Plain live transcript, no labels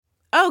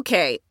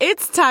Okay,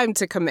 it's time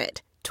to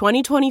commit.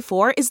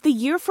 2024 is the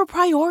year for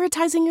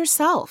prioritizing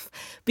yourself.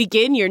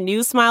 Begin your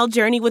new smile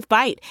journey with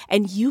Byte,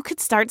 and you could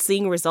start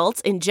seeing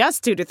results in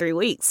just 2 to 3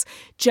 weeks.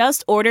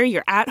 Just order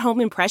your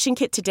at-home impression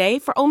kit today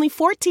for only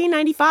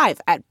 $14.95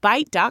 at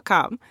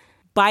Byte.com.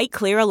 Byte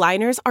Clear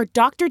aligners are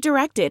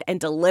doctor-directed and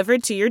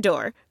delivered to your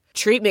door.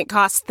 Treatment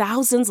costs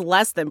thousands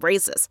less than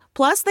braces.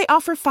 Plus, they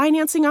offer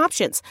financing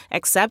options,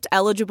 accept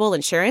eligible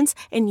insurance,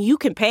 and you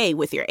can pay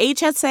with your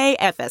HSA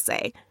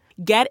FSA.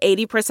 Get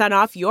 80%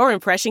 off your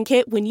impression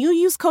kit when you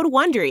use code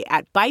WONDERY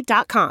at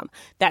Byte.com.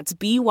 That's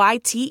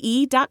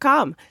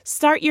BYTE.com.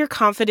 Start your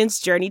confidence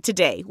journey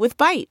today with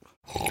Byte.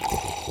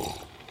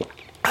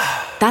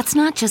 That's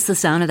not just the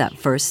sound of that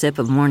first sip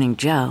of Morning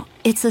Joe.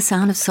 It's the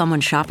sound of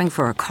someone shopping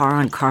for a car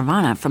on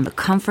Carvana from the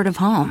comfort of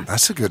home.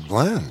 That's a good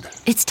blend.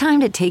 It's time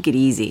to take it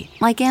easy,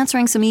 like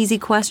answering some easy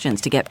questions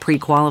to get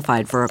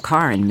pre-qualified for a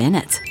car in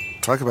minutes.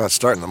 Talk about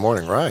starting the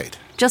morning right.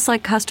 Just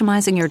like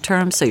customizing your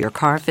terms so your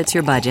car fits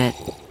your budget.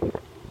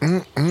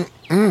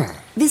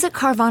 Visit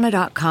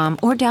Carvana.com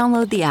or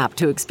download the app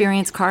to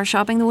experience car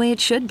shopping the way it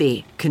should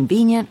be.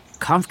 Convenient,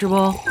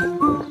 comfortable.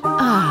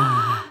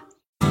 Ah.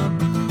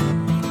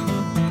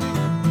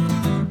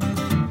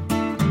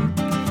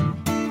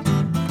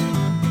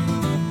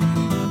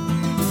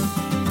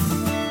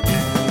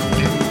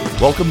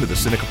 Welcome to the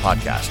Sinica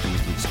Podcast, a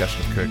weekly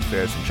discussion of current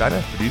affairs in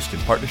China, produced in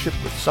partnership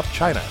with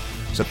SupChina.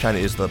 SupChina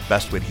is the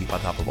best way to keep on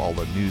top of all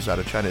the news out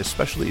of China,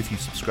 especially if you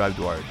subscribe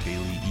to our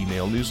daily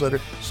email newsletter,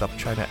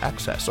 SupChina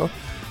Access, or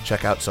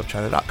check out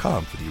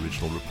SupChina.com for the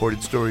original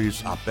reported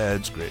stories,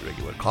 op-eds, great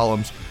regular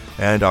columns,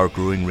 and our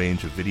growing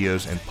range of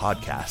videos and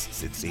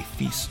podcasts. It's a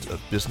feast of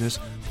business,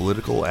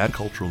 political, and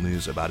cultural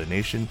news about a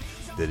nation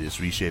that is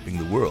reshaping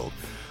the world.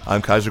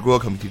 I'm Kaiser Kuo,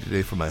 coming to you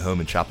today from my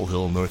home in Chapel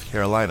Hill, North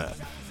Carolina.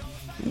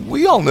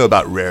 We all know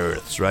about rare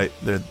earths, right?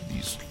 They're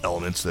these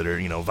elements that are,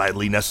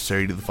 vitally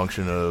necessary to the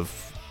function of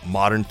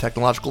modern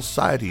technological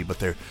society, but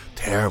they're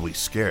terribly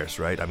scarce,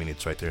 right? I mean,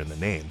 it's right there in the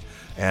name.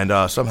 And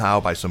somehow,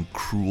 by some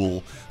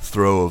cruel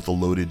throw of the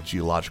loaded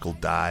geological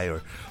die or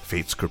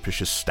fate's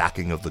capricious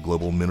stacking of the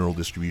global mineral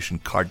distribution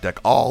card deck,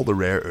 all the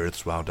rare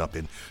earths wound up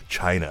in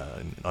China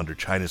and under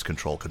China's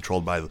control,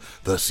 controlled by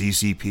the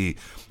CCP.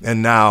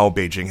 And now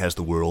Beijing has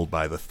the world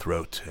by the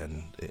throat,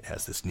 and it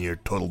has this near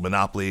total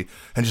monopoly.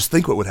 And just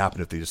think what would happen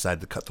if they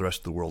decided to cut the rest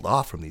of the world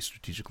off from these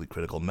strategically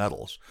critical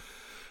metals.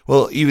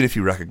 Well, even if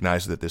you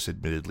recognize that this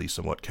admittedly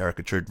somewhat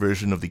caricatured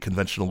version of the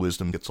conventional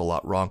wisdom gets a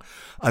lot wrong,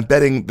 I'm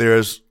betting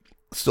there's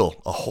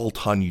still a whole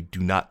ton you do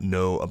not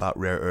know about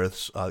rare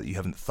earths that you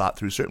haven't thought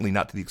through, certainly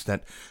not to the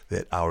extent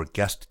that our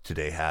guest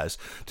today has.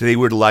 Today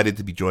we're delighted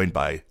to be joined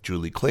by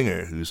Julie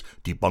Klinger, who's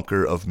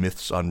debunker of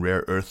myths on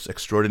rare earths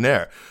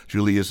extraordinaire.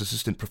 Julie is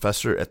assistant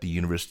professor at the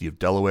University of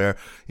Delaware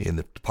in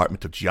the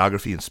Department of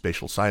Geography and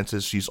Spatial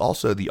Sciences. She's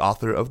also the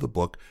author of the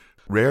book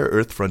Rare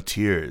Earth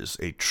Frontiers,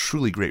 a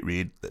truly great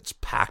read that's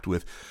packed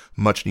with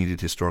much-needed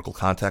historical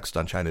context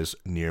on China's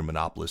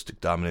near-monopolistic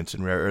dominance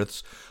in rare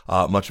earths,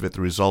 much of it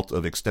the result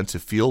of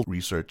extensive field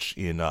research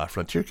in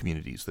frontier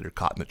communities that are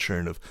caught in the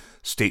churn of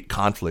state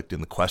conflict in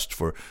the quest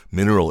for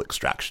mineral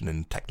extraction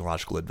and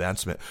technological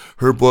advancement.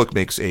 Her book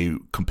makes a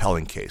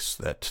compelling case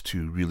that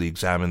to really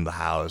examine the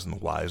hows and the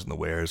whys and the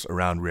wheres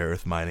around rare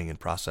earth mining and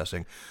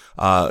processing,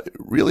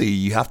 really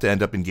you have to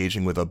end up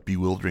engaging with a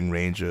bewildering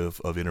range of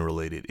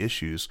interrelated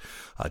issues,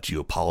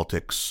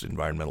 geopolitics,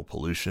 environmental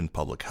pollution,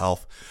 public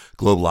health,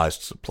 globalized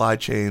supply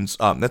chains.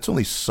 That's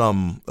only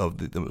some of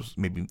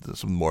maybe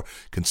some more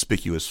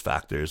conspicuous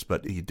factors,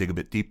 but you dig a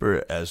bit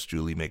deeper, as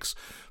Julie makes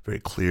very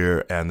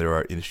clear, and there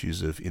are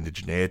issues of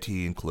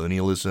indigeneity and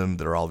colonialism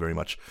that are all very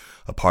much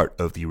a part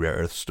of the rare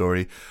earth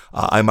story.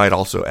 I might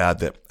also add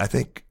that I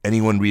think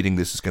anyone reading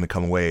this is going to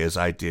come away, as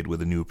I did,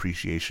 with a new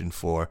appreciation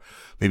for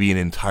maybe an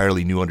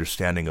entirely new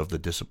understanding of the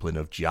discipline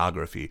of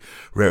geography.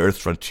 Rare Earth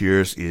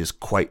Frontiers is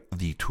quite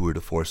the tour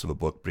de force of a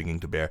book, bringing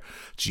to bear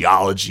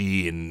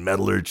geology and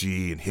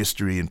metallurgy and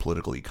history and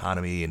political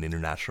economy and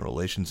international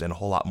relations and a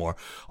whole lot more,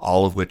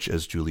 all of which,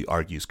 as Julie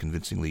argues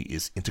convincingly,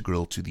 is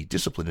integral to the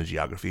discipline of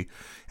geography,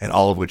 and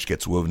all of which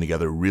gets woven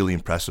together really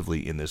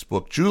impressively in this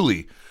book.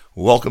 Julie,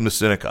 welcome to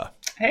Sinica.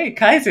 Hey,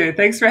 Kaiser,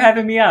 thanks for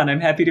having me on.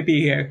 I'm happy to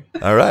be here.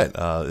 All right.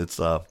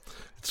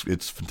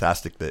 It's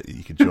fantastic that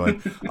you could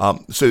join.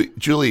 So,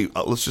 Julie,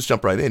 let's just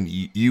jump right in.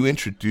 You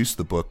introduced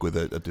the book with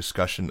a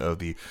discussion of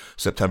the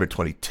September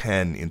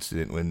 2010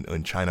 incident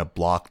when China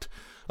blocked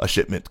a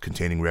shipment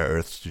containing rare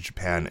earths to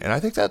Japan. And I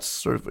think that's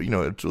sort of,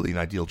 it's really an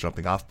ideal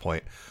jumping off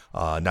point,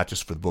 not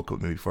just for the book,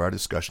 but maybe for our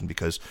discussion,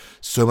 because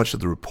so much of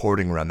the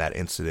reporting around that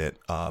incident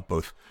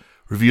both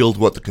revealed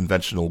what the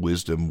conventional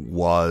wisdom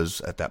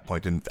was at that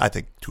point, and I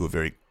think to a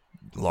very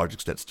large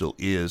extent still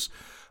is,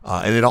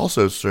 And it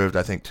also served,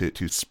 I think,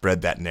 to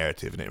spread that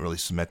narrative, and it really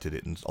cemented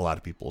it in a lot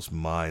of people's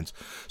minds.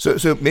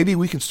 So maybe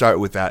we can start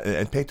with that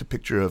and paint a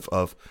picture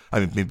of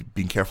maybe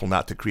being careful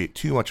not to create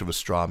too much of a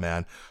straw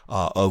man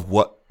of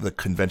what the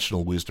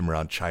conventional wisdom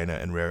around China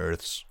and rare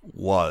earths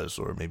was,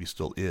 or maybe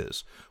still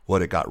is,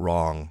 what it got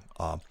wrong.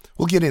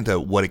 We'll get into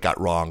what it got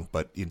wrong,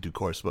 but in due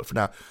course. But for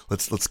now,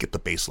 let's get the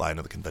baseline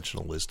of the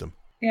conventional wisdom.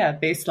 Yeah,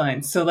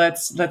 baseline. So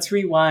let's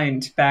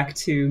rewind back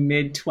to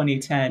mid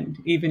 2010,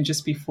 even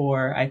just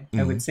before I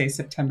would say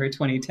September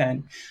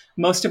 2010.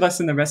 Most of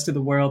us in the rest of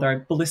the world are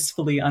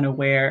blissfully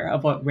unaware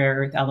of what rare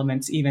earth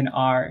elements even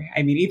are.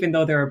 I mean, even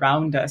though they're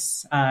around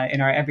us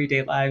in our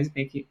everyday lives,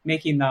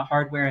 making the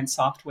hardware and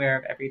software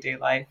of everyday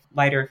life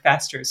lighter,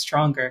 faster,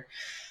 stronger.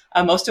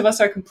 Most of us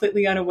are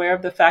completely unaware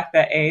of the fact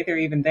that A, they're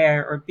even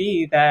there, or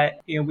B,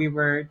 that we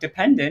were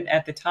dependent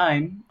at the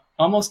time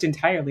almost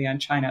entirely on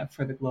China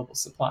for the global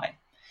supply.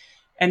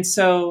 And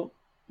so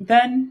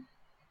then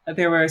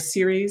there were a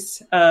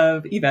series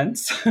of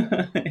events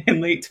in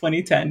late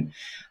 2010.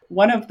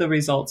 One of the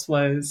results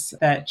was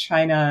that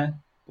China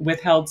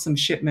withheld some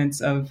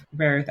shipments of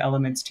rare earth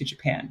elements to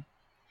Japan.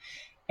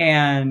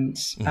 And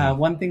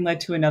one thing led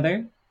to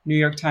another. New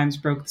York Times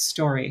broke the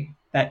story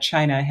that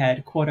China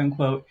had, quote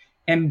unquote,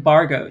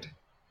 embargoed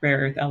rare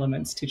earth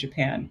elements to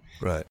Japan.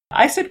 Right.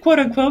 I said, quote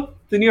unquote.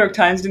 The New York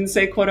Times didn't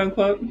say, quote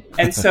unquote.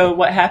 And so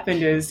what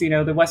happened is,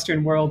 the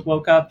Western world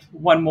woke up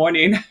one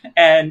morning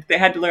and they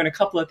had to learn a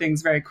couple of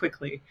things very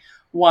quickly.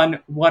 One,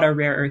 what are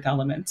rare earth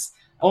elements?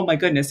 Oh my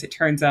goodness, it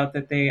turns out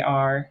that they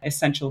are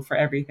essential for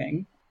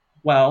everything.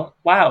 Well,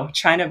 wow,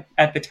 China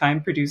at the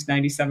time produced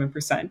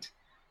 97%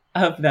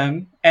 of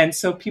them. And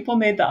so people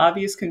made the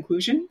obvious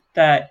conclusion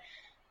that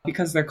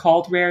because they're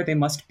called rare, they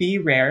must be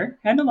rare.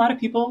 And a lot of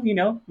people,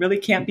 really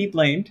can't be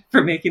blamed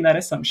for making that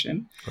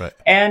assumption. Right.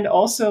 And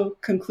also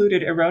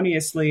concluded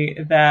erroneously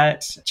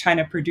that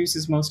China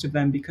produces most of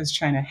them because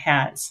China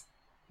has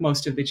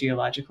most of the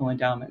geological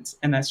endowments.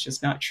 And that's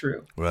just not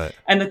true. Right.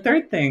 And the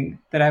third thing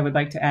that I would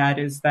like to add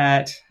is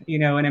that,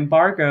 an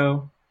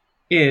embargo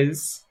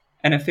is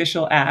an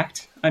official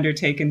act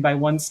undertaken by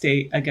one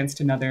state against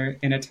another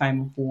in a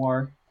time of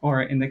war,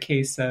 or in the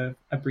case of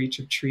a breach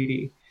of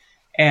treaty.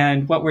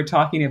 And what we're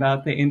talking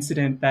about, the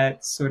incident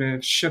that sort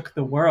of shook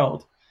the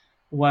world,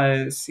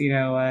 was,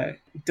 a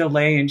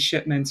delay in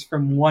shipments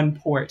from one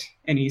port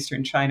in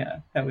eastern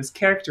China that was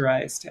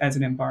characterized as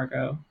an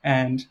embargo,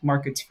 and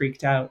markets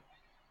freaked out.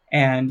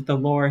 And the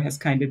lore has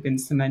kind of been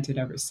cemented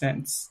ever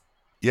since.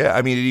 Yeah,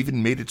 I mean, it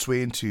even made its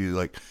way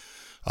into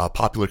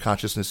popular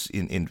consciousness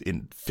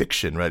in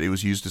fiction, right? It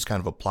was used as kind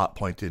of a plot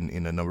point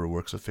in a number of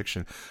works of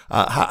fiction.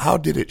 How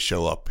did it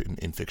show up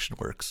in fiction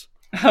works?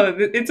 Oh,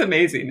 it's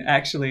amazing,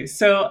 actually.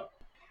 So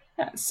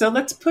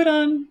let's put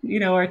on,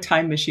 our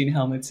time machine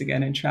helmets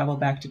again and travel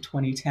back to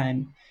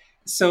 2010.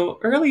 So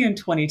early in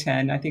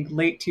 2010, I think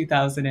late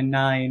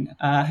 2009,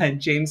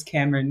 James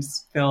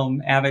Cameron's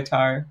film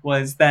Avatar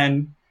was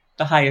then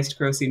the highest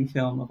grossing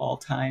film of all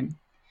time.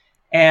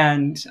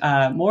 And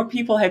more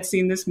people had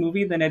seen this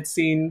movie than had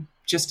seen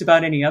just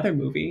about any other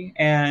movie.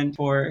 And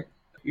for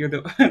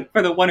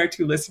the one or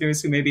two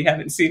listeners who maybe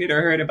haven't seen it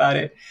or heard about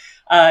it,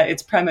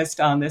 it's premised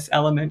on this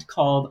element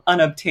called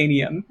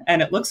unobtainium,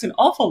 and it looks an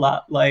awful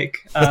lot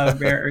like a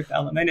rare earth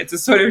element. It's a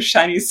sort of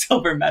shiny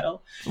silver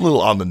metal. A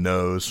little on the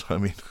nose, I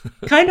mean.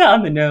 Kind of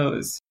on the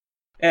nose.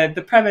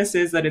 The premise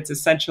is that it's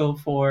essential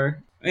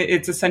for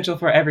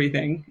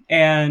everything,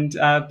 and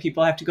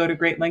people have to go to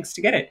great lengths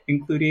to get it,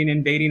 including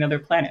invading other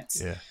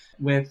planets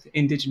with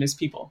indigenous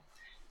people.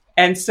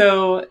 And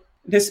so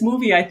this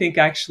movie, I think,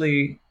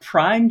 actually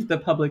primed the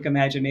public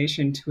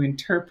imagination to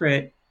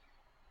interpret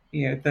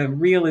the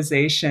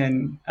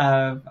realization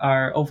of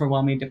our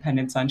overwhelming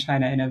dependence on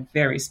China in a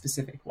very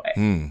specific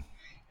way.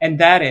 And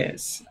that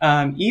is,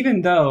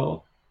 even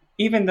though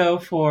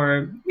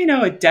for,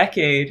 a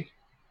decade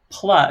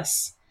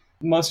plus,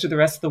 most of the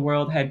rest of the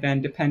world had been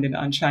dependent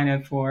on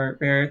China for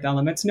rare earth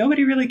elements,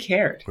 nobody really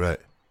cared. Right.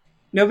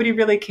 Nobody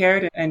really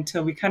cared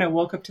until we kind of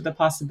woke up to the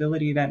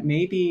possibility that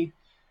maybe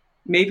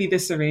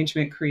this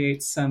arrangement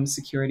creates some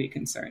security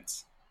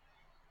concerns.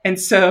 And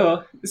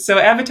so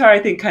Avatar, I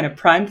think, kind of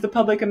primed the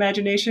public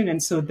imagination.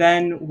 And so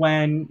then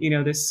when,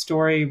 this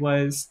story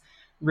was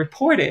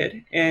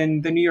reported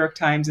in the New York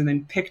Times and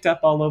then picked up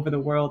all over the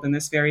world in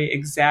this very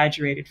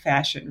exaggerated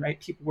fashion, right?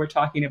 People were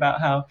talking about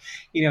how,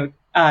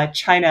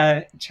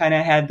 China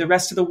had the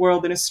rest of the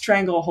world in a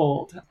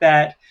stranglehold,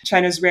 that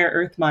China's rare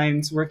earth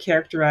mines were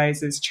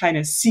characterized as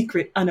China's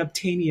secret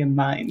unobtainium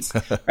mines,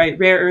 right?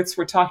 Rare earths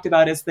were talked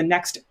about as the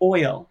next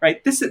oil,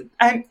 right?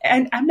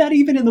 I'm not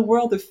even in the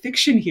world of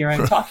fiction here.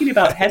 I'm talking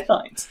about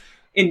headlines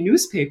in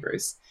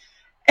newspapers.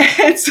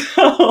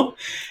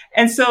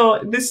 And so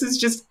this is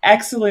just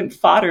excellent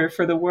fodder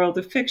for the world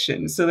of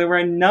fiction. So there were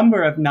a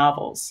number of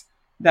novels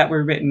that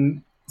were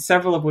written,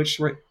 several of which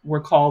were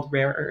called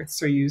rare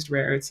earths or used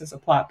rare earths as a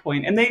plot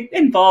point. And they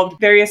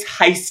involved various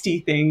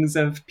heisty things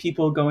of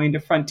people going to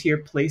frontier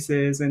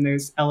places. And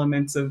there's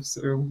elements of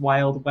sort of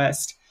Wild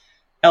West,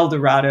 El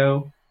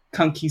Dorado,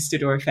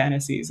 conquistador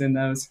fantasies in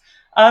those.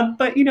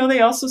 But,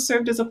 they also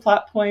served as a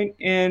plot point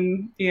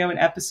in, an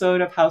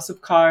episode of House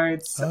of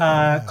Cards.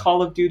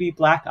 Call of Duty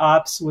Black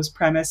Ops was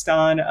premised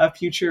on a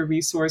future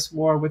resource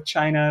war with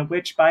China,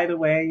 which, by the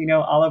way,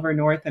 Oliver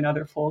North and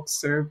other folks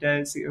served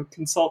as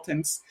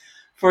consultants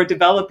for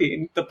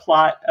developing the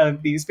plot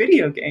of these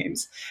video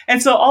games.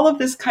 And so all of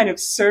this kind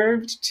of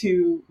served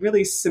to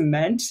really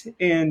cement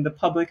in the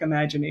public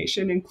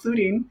imagination,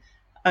 including,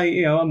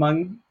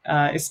 among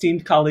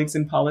esteemed colleagues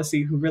in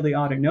policy who really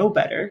ought to know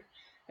better,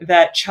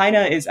 that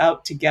China is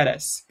out to get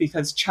us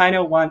because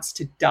China wants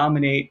to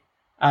dominate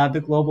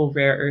the global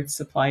rare earth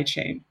supply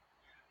chain.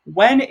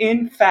 When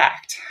in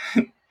fact,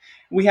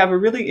 we have a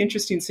really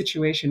interesting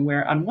situation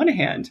where on one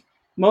hand,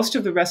 most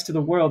of the rest of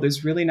the world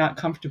is really not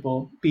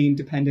comfortable being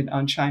dependent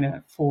on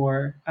China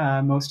for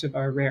most of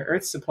our rare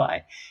earth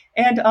supply.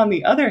 And on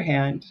the other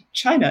hand,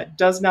 China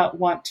does not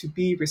want to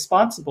be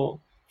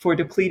responsible for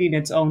depleting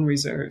its own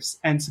reserves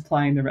and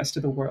supplying the rest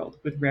of the world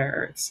with rare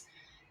earths.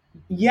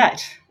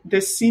 Yet,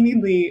 this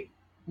seemingly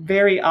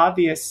very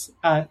obvious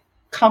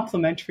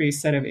complementary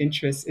set of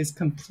interests is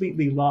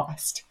completely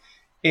lost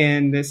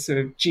in this sort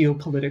of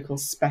geopolitical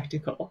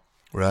spectacle.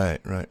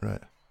 Right.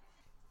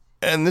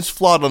 And this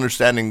flawed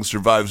understanding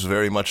survives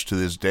very much to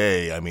this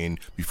day. I mean,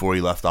 before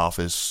he left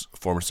office,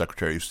 former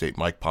Secretary of State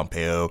Mike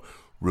Pompeo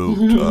wrote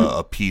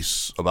a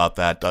piece about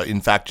that.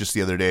 In fact, just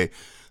the other day,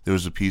 there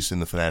was a piece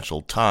in the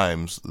Financial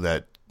Times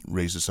that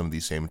raises some of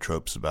these same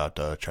tropes about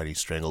Chinese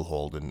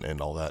stranglehold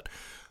and all that.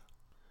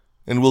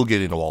 And we'll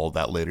get into all of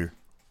that later.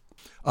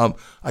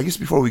 I guess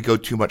before we go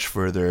too much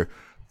further,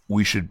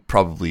 we should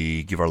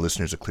probably give our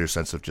listeners a clear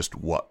sense of just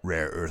what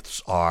rare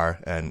earths are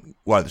and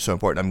why they're so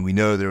important. I mean, we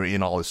know they're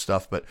in all this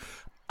stuff, but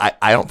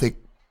I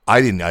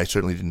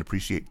certainly didn't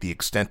appreciate the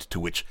extent to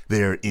which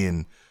they're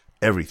in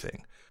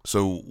everything.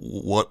 So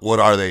what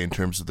are they in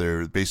terms of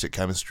their basic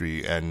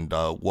chemistry, and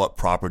what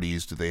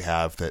properties do they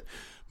have that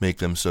make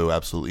them so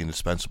absolutely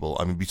indispensable?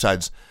 I mean,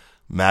 besides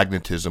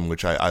magnetism,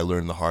 which I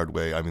learned the hard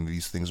way, I mean,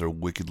 these things are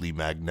wickedly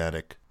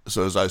magnetic.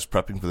 So as I was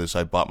prepping for this,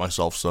 I bought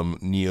myself some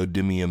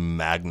neodymium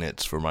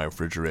magnets for my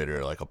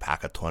refrigerator, like a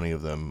pack of 20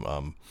 of them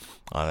on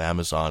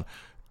Amazon.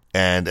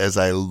 And as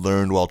I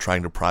learned while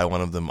trying to pry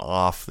one of them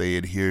off, they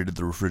adhere to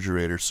the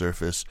refrigerator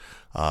surface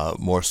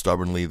more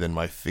stubbornly than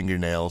my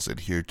fingernails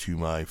adhere to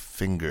my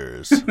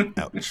fingers.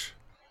 Ouch.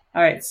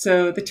 All right.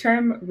 So the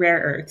term rare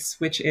earths,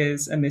 which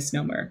is a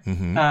misnomer,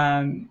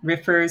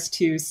 refers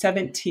to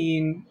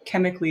 17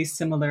 chemically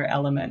similar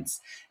elements.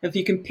 If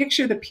you can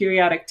picture the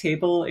periodic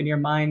table in your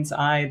mind's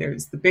eye,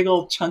 there's the big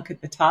old chunk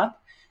at the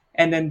top,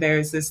 and then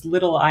there's this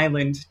little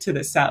island to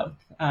the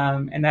south.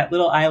 And that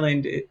little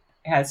island, it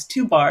has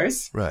two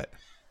bars. Right.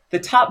 The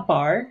top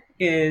bar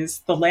is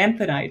the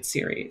lanthanide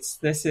series.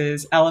 This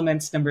is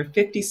elements number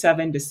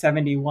 57 to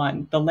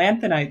 71. The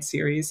lanthanide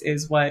series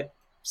is what,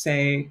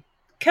 say,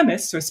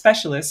 chemists or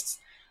specialists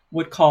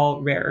would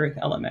call rare earth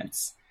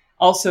elements.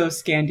 Also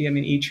scandium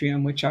and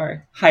yttrium, which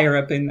are higher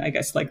up in, I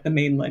guess, like the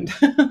mainland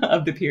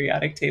of the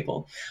periodic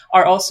table,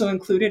 are also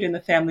included in the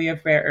family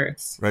of rare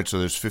earths. Right, so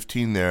there's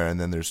 15 there, and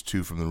then there's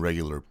 2 from the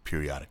regular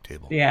periodic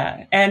table.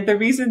 Yeah, and the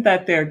reason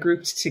that they're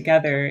grouped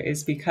together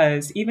is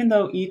because even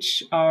though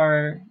each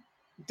are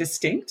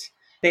distinct,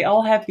 they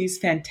all have these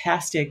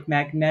fantastic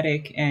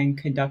magnetic and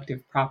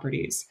conductive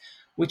properties,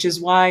 which is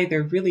why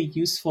they're really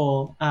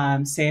useful,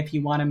 say, if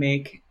you want to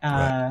make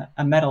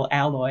a metal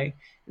alloy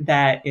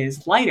that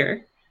is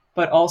lighter,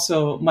 but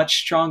also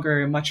much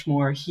stronger, much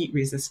more heat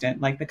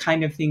resistant, like the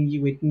kind of thing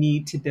you would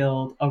need to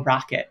build a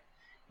rocket,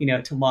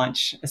 to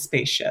launch a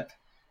spaceship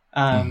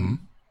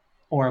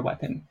or a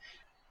weapon.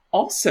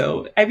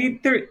 Also, I mean,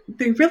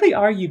 they really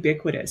are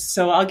ubiquitous.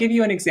 So I'll give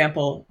you an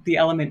example, the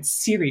element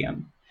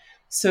cerium.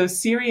 So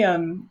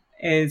cerium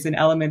is an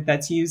element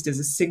that's used as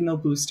a signal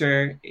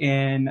booster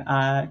in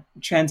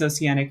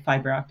transoceanic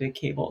fiber optic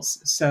cables.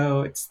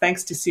 So it's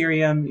thanks to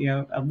cerium,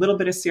 a little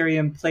bit of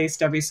cerium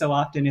placed every so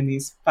often in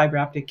these fiber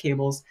optic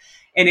cables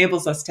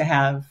enables us to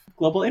have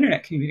global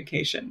internet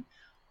communication.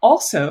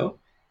 Also,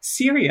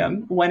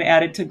 cerium, when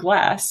added to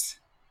glass,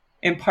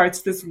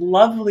 imparts this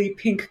lovely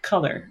pink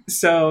color.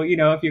 So,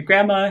 if your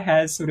grandma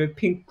has sort of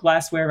pink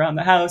glassware around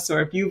the house,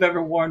 or if you've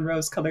ever worn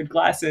rose-colored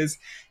glasses,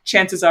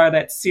 chances are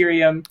that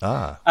cerium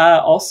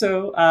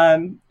also,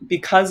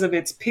 because of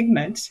its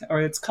pigment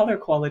or its color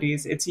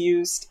qualities, it's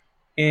used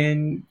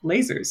in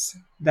lasers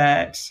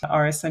that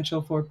are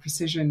essential for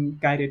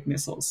precision-guided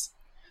missiles.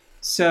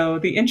 So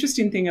the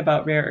interesting thing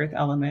about rare earth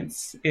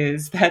elements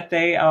is that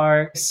they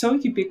are so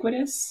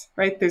ubiquitous,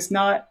 right? There's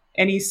not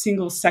any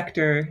single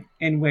sector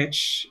in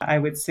which I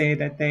would say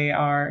that they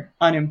are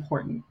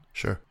unimportant.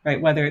 Sure.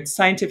 Right. Whether it's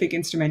scientific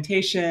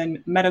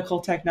instrumentation, medical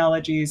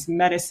technologies,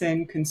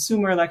 medicine,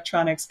 consumer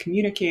electronics,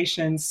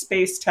 communications,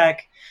 space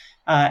tech,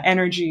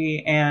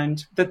 energy,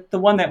 and the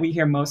one that we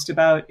hear most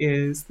about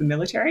is the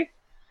military.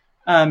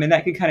 And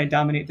that can kind of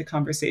dominate the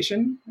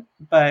conversation,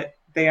 but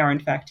they are in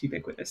fact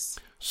ubiquitous.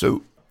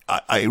 So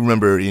I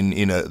remember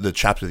in the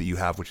chapter that you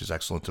have, which is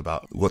excellent,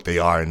 about what they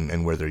are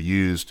and where they're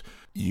used.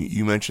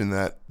 You mentioned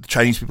that the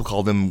Chinese people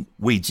call them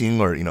Weijing,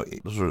 or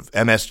sort of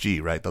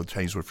MSG, right? The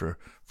Chinese word for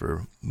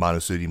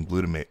monosodium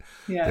glutamate.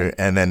 Yeah.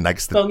 And then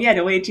next the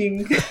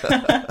Weijing.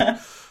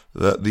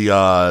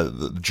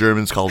 the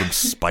Germans call them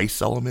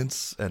spice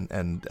elements,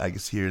 and I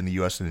guess here in the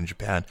U.S. and in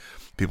Japan,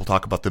 people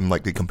talk about them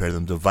like they compare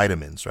them to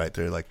vitamins, right?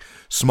 They're like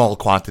small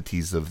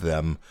quantities of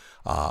them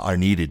are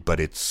needed, but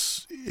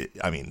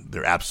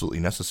they're absolutely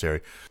necessary.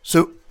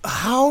 So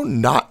how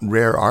not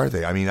rare are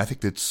they? I mean, I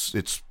think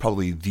it's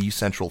probably the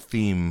central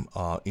theme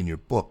in your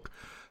book,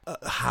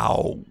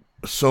 how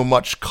so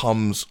much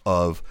comes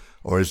of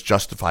or is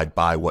justified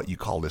by what you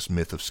call this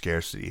myth of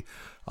scarcity.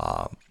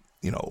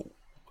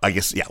 I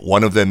guess,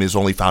 one of them is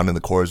only found in the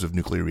cores of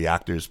nuclear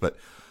reactors, but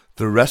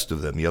the rest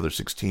of them, the other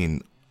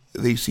 16,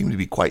 they seem to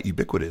be quite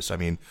ubiquitous. I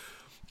mean,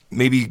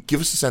 maybe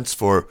give us a sense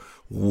for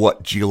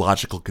what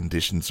geological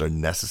conditions are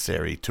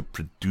necessary to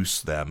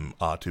produce them,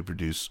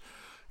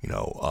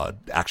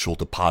 actual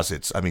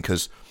deposits. I mean,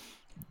 because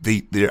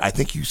I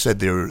think you said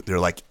there are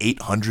like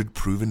 800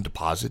 proven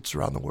deposits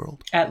around the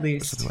world, at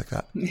least, or something like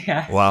that.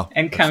 Yeah. Wow.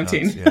 And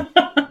counting. Yeah.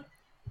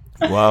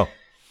 Wow.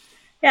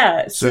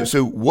 Yeah.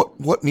 So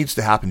what needs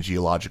to happen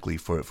geologically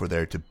for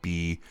there to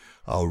be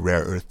a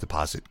rare earth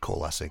deposit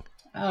coalescing?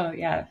 Oh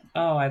yeah.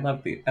 Oh, I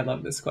love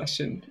this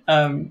question.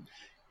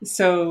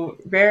 So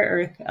rare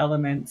earth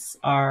elements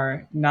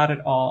are not at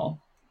all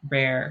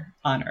rare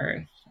on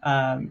Earth.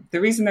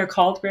 The reason they're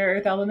called rare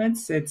earth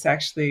elements, it's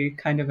actually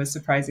kind of a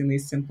surprisingly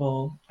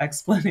simple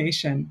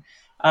explanation.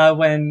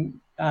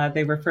 When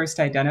they were first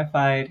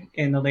identified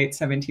in the late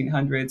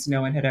 1700s,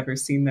 no one had ever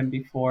seen them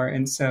before,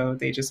 and so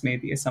they just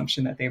made the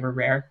assumption that they were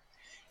rare.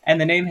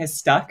 And the name has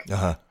stuck.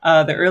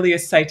 Uh-huh. The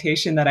earliest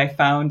citation that I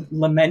found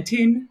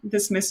lamenting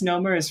this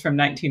misnomer is from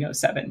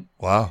 1907.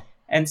 Wow.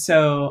 And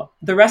so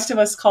the rest of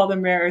us call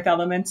them rare earth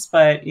elements,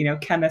 but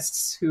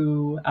chemists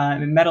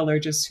and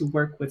metallurgists who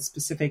work with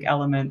specific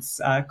elements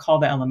call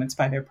the elements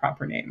by their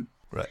proper name.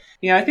 Right.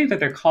 I think that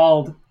they're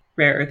called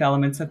rare earth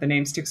elements, that the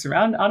name sticks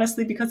around,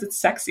 honestly, because it's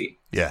sexy.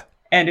 Yeah.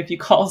 And if you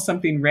call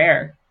something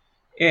rare,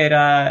 it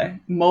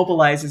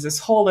mobilizes this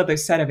whole other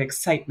set of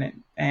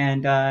excitement,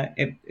 and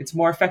it's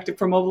more effective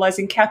for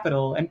mobilizing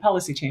capital and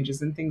policy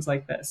changes and things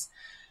like this.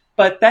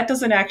 But that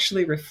doesn't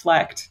actually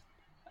reflect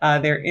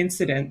their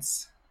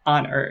incidence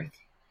on Earth.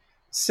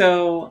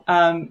 So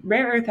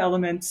rare earth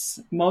elements,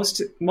 most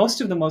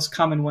of the most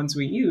common ones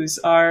we use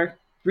are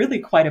really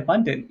quite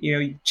abundant.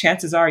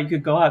 Chances are you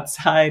could go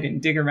outside and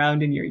dig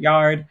around in your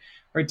yard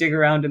or dig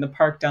around in the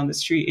park down the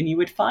street, and you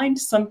would find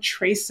some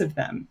trace of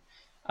them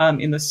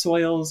in the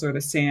soils or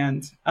the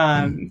sand.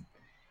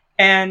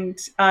 And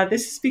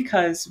this is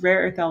because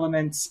rare earth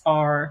elements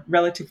are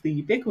relatively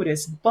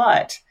ubiquitous,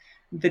 but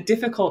the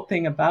difficult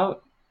thing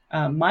about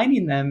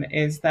mining them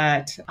is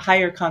that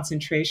higher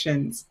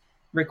concentrations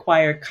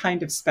require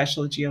kind of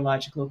special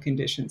geological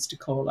conditions to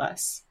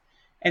coalesce.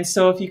 And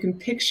so if you can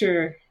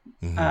picture,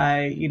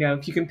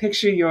 if you can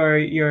picture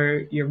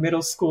your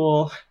middle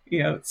school,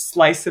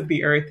 slice of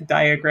the earth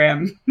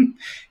diagram,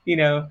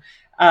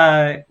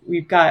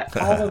 we've got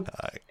all of...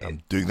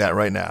 I'm doing that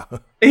right now.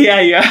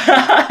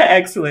 Yeah.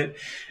 Excellent.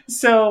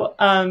 So,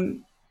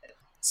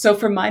 so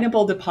for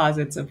mineable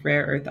deposits of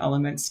rare earth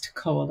elements to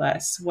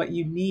coalesce, what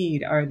you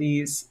need are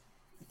these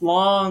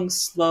long,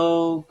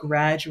 slow,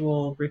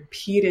 gradual,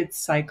 repeated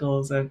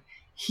cycles of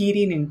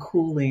heating and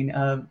cooling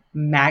of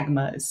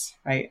magmas,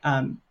 right,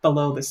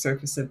 below the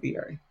surface of the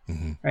earth,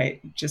 right,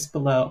 just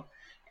below.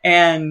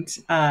 And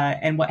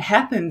what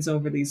happens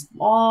over these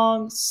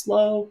long,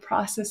 slow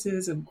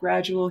processes of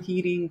gradual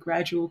heating,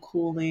 gradual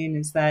cooling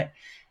is that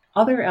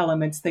other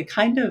elements, they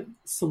kind of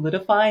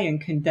solidify and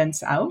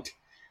condense out,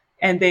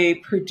 and they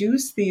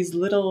produce these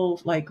little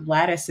like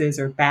lattices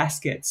or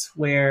baskets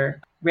where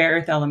rare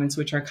earth elements,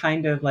 which are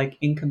kind of like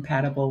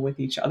incompatible with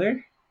each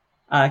other,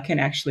 can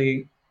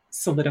actually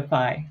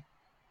solidify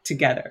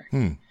together.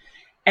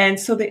 And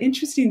so the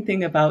interesting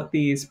thing about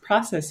these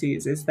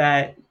processes is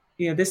that,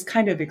 this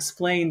kind of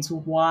explains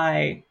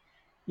why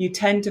you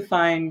tend to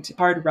find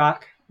hard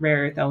rock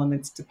rare earth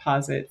elements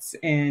deposits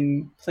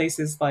in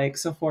places like,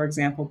 so for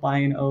example,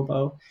 Bayan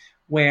Obo,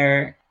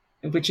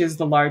 which is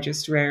the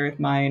largest rare earth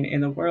mine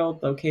in the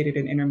world, located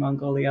in Inner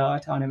Mongolia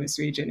Autonomous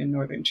Region in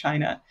northern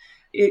China.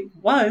 It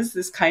was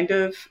this kind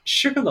of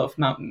sugarloaf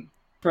mountain.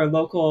 For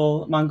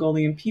local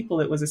Mongolian people,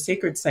 it was a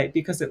sacred site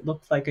because it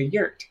looked like a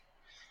yurt.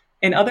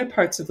 In other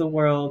parts of the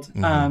world,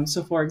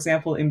 so for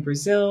example, in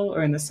Brazil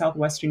or in the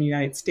southwestern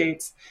United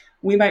States,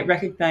 we might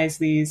recognize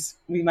these,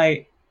 we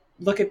might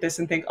look at this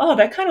and think, oh,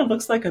 that kind of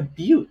looks like a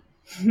butte.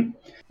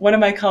 One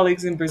of my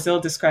colleagues in Brazil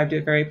described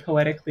it very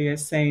poetically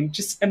as saying,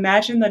 just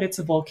imagine that it's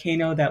a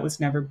volcano that was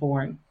never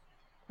born,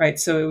 right?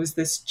 So it was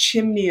this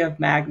chimney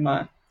of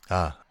magma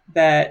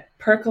that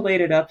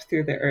percolated up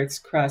through the Earth's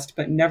crust,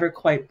 but never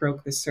quite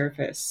broke the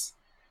surface.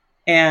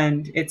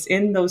 And it's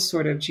in those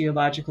sort of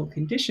geological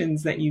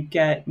conditions that you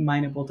get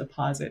mineable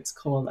deposits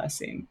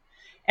coalescing.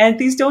 And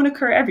these don't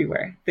occur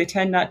everywhere. They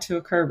tend not to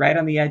occur right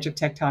on the edge of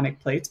tectonic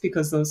plates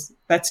because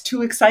that's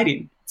too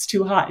exciting. It's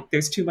too hot.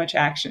 There's too much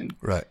action.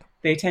 Right.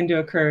 They tend to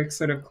occur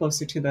sort of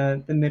closer to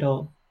the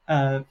middle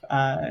of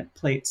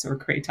plates or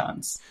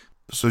cratons.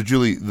 So,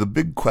 Julie, the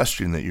big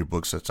question that your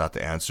book sets out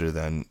to answer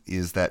then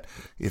is that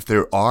if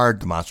there are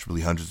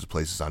demonstrably hundreds of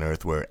places on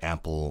Earth where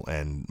ample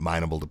and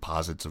mineable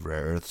deposits of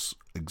rare earths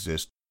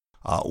exist,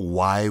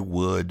 why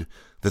would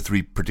the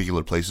three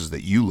particular places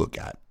that you look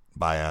at,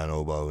 Bayan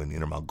Obo in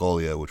Inner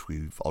Mongolia, which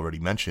we've already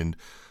mentioned,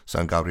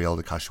 San Gabriel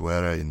de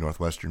Cachoeira in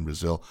northwestern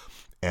Brazil,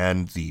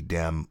 and the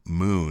Dam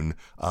Moon,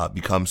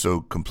 become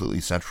so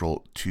completely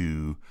central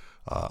to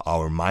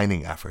our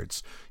mining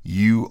efforts?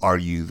 You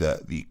argue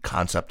that the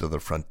concept of the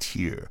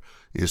frontier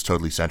is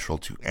totally central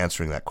to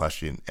answering that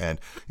question. And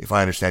if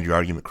I understand your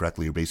argument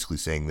correctly, you're basically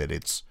saying that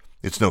it's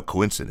no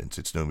coincidence,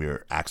 it's no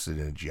mere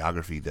accident in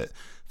geography that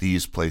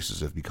these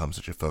places have become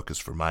such a focus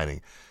for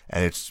mining.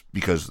 And it's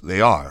because they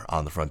are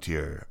on the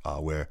frontier,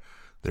 where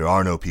there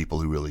are no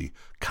people who really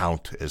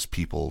count as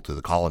people to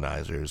the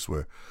colonizers,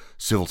 where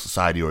civil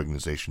society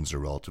organizations are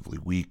relatively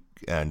weak,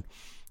 and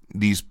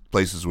these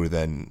places were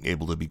then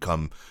able to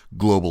become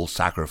global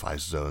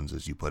sacrifice zones,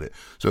 as you put it.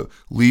 So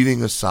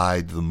leaving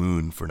aside the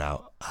moon for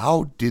now,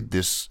 how did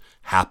this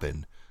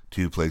happen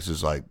to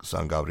places like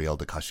San Gabriel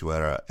de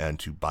Cachoeira and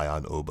to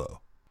Bayan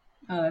Obo?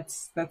 Oh,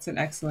 that's an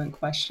excellent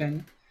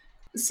question.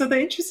 So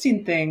the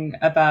interesting thing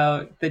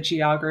about the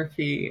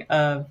geography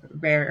of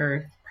rare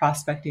earth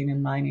prospecting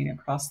and mining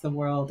across the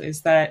world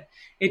is that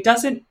it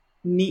doesn't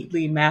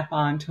neatly map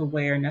onto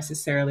where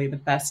necessarily the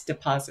best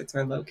deposits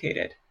are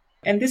located.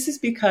 And this is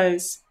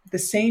because the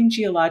same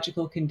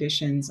geological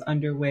conditions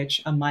under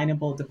which a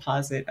mineable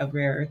deposit of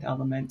rare earth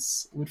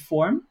elements would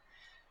form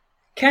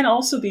can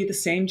also be the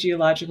same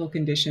geological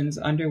conditions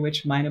under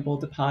which mineable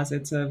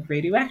deposits of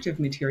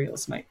radioactive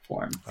materials might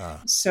form.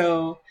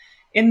 So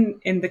in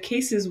the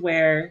cases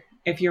where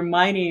if you're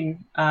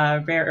mining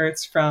rare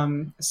earths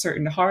from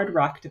certain hard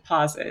rock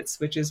deposits,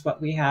 which is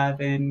what we have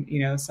in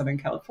Southern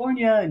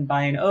California and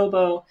Bayan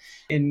Obo,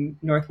 in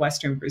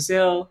northwestern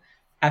Brazil,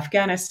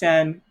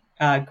 Afghanistan,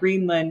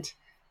 Greenland,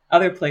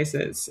 other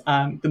places,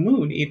 the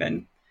moon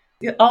even,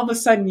 all of a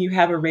sudden you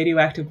have a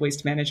radioactive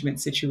waste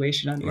management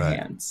situation on your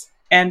hands.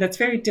 And that's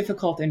very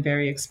difficult and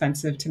very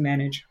expensive to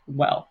manage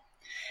well.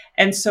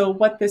 And so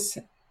what this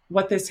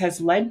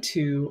has led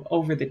to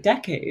over the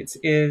decades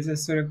is a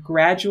sort of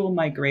gradual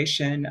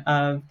migration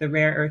of the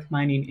rare earth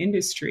mining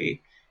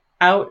industry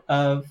out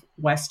of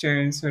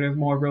Western sort of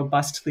more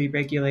robustly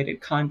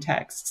regulated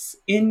contexts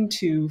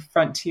into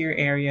frontier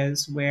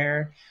areas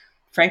where,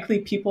 frankly,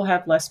 people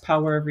have less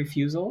power of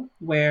refusal,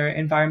 where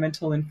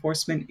environmental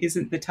enforcement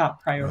isn't the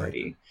top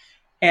priority. Right.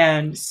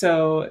 And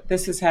so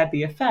this has had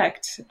the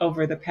effect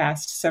over the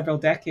past several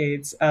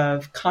decades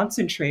of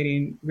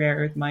concentrating rare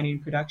earth mining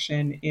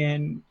production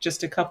in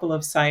just a couple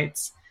of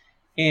sites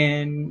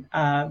in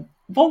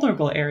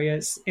vulnerable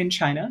areas in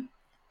China.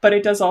 But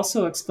it does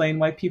also explain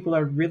why people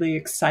are really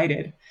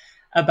excited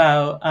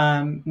about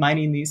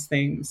mining these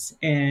things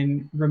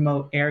in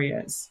remote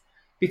areas,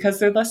 because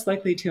they're less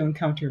likely to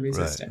encounter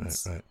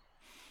resistance. Right.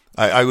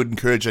 I would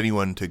encourage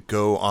anyone to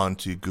go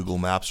onto Google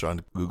Maps or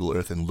on Google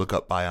Earth and look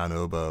up Bayan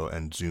Obo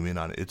and zoom in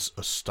on it. It's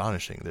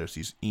astonishing. There's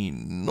these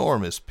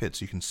enormous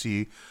pits. You can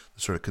see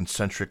the sort of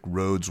concentric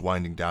roads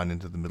winding down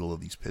into the middle of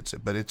these pits.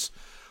 But it's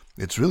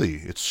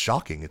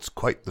shocking. It's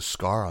quite the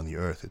scar on the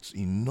earth. It's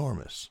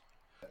enormous.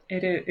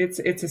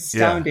 It's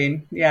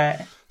astounding.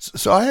 Yeah.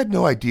 So I had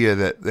no idea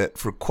that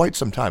for quite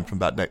some time, from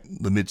about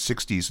the mid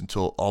 60s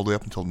until all the way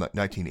up until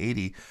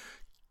 1980,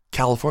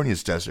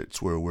 California's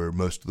deserts were where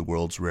most of the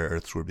world's rare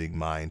earths were being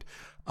mined,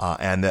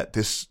 and that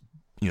this,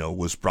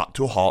 was brought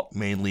to a halt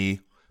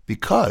mainly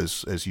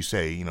because, as you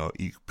say,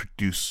 you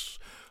produce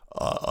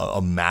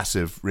a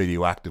massive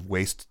radioactive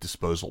waste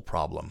disposal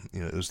problem.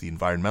 It was the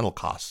environmental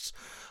costs.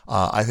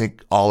 I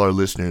think all our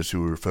listeners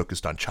who are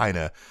focused on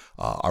China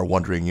are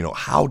wondering,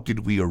 how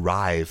did we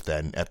arrive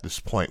then at this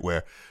point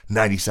where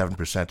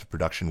 97% of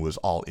production was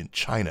all in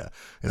China?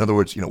 In other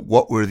words,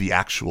 what were the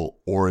actual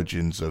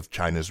origins of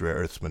China's rare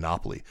earths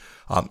monopoly?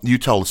 You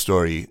tell the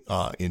story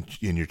in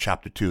your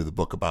chapter 2 of the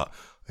book about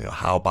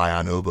how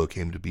Bayan Obo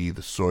came to be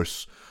the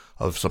source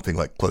of something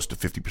like close to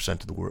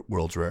 50% of the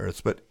world's rare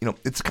earths. But,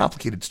 it's a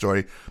complicated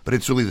story, but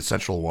it's really the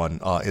central one.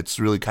 It's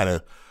really kind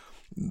of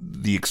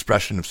the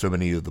expression of so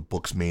many of the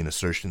book's main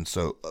assertions.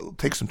 So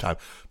take some time,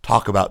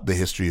 talk about the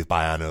history of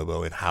Bayan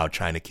Obo and how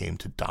China came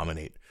to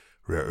dominate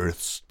rare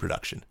earths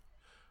production.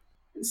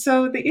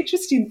 So the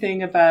interesting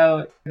thing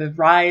about the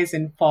rise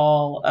and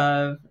fall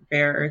of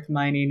rare earth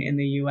mining in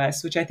the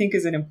U.S., which I think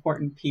is an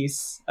important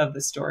piece of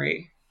the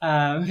story,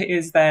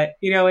 is that,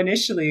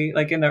 initially,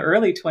 like in the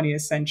early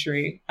 20th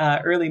century,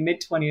 early mid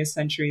 20th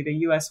century, the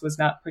U.S. was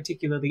not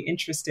particularly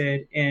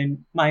interested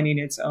in mining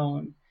its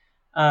own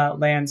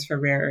lands for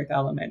rare earth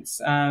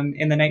elements.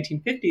 In the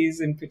 1950s,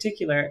 in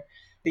particular,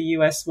 the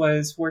U.S.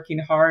 was working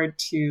hard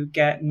to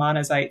get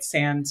monazite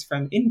sands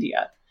from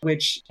India.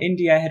 which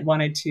India had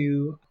wanted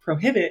to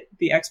prohibit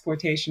the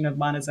exportation of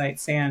monazite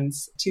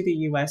sands to the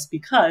US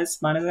because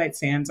monazite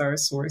sands are a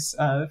source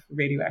of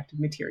radioactive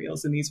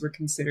materials, and these were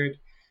considered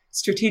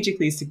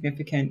strategically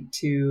significant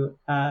to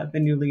the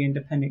newly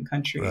independent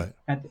country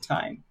at the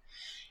time.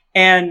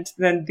 And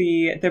then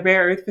the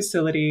rare earth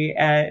facility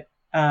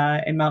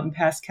in Mountain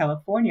Pass,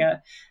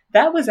 California,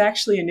 that was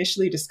actually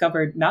initially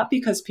discovered not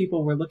because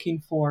people were looking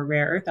for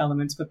rare earth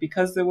elements, but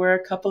because there were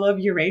a couple of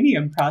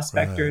uranium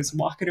prospectors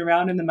walking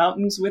around in the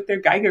mountains with their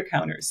Geiger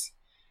counters.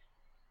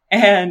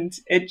 And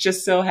it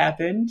just so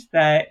happened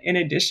that in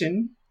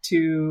addition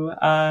to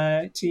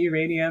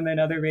uranium and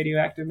other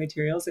radioactive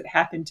materials, it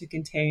happened to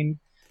contain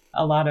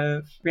a lot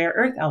of rare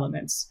earth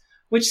elements,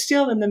 which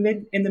still in the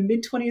mid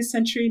 20th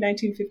century,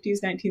 1950s,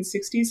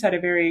 1960s, had a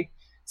very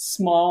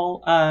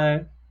small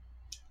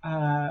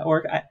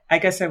or I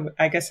guess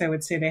I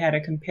would say they had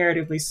a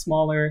comparatively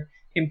smaller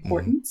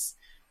importance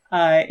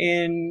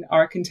in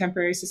our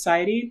contemporary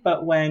society.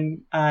 But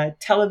when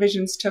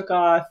televisions took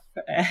off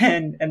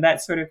and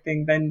that sort of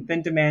thing,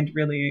 then demand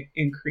really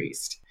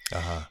increased.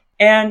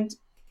 And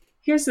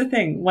here's the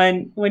thing: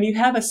 when you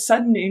have a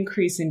sudden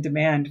increase in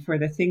demand for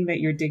the thing that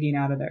you're digging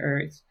out of the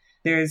earth,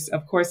 there's,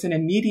 of course, an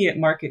immediate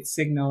market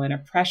signal and a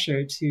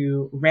pressure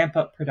to ramp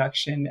up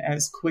production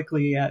as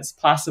quickly as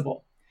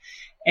possible.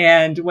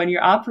 And when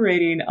you're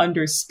operating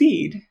under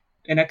speed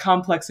in a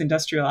complex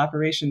industrial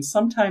operation,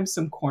 sometimes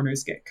some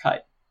corners get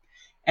cut.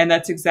 And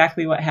that's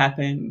exactly what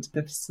happened at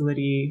the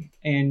facility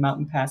in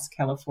Mountain Pass,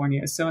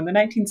 California. So in the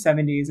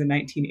 1970s and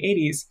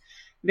 1980s,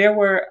 there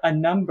were a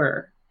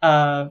number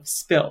of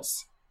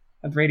spills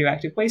of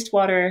radioactive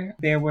wastewater.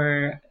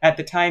 At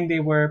the time,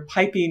 they were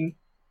piping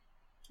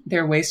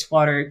their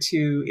wastewater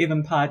to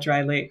Ivanpah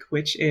Dry Lake,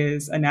 which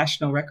is a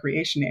national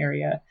recreation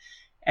area,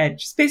 and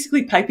just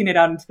basically piping it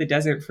out into the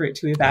desert for it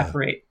to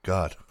evaporate.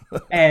 God.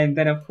 And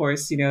then, of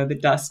course, the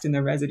dust and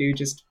the residue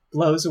just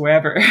blows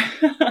wherever.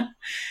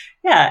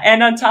 Yeah.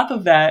 And on top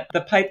of that,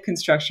 the pipe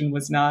construction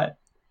was not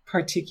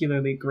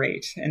particularly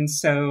great. And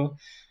so,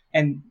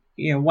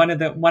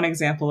 one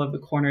example of the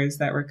corners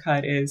that were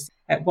cut is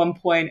at one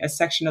point, a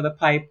section of the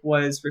pipe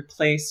was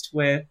replaced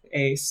with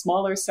a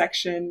smaller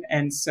section.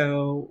 And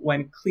so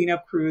when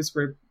cleanup crews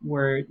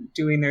were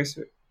doing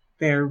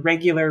their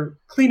regular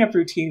cleanup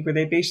routine, where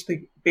they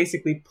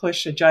basically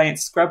push a giant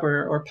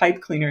scrubber or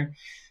pipe cleaner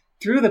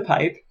through the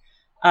pipe,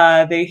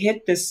 they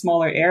hit this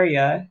smaller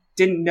area,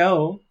 didn't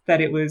know that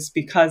it was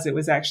because it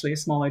was actually a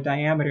smaller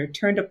diameter,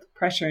 turned up the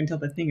pressure until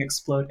the thing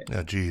exploded.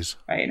 Oh, geez.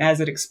 Right. And as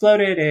it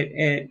exploded,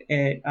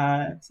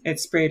 it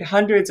sprayed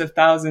hundreds of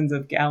thousands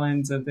of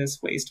gallons of this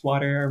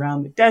wastewater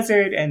around the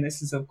desert. And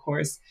this is, of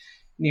course,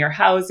 near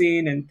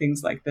housing and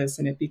things like this.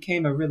 And it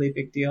became a really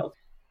big deal.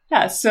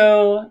 Yeah.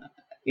 So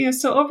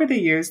over the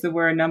years, there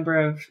were a number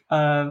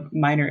of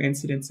minor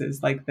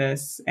incidences like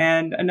this,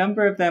 and a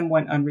number of them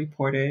went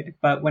unreported.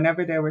 But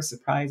whenever there were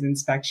surprise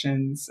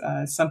inspections,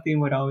 something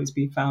would always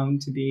be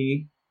found to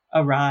be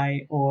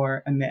awry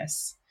or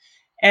amiss.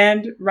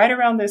 And right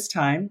around this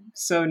time,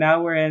 so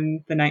now we're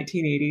in the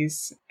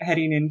 1980s,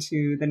 heading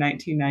into the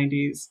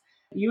 1990s,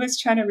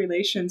 U.S.-China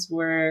relations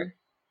were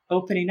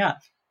opening up,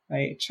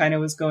 right? China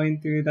was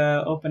going through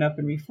the open up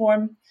and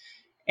reform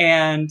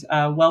and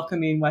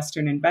welcoming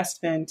Western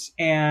investment.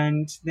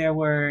 And there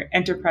were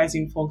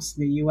enterprising folks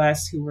in the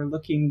U.S. who were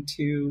looking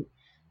to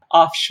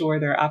offshore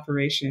their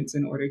operations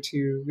in order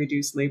to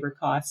reduce labor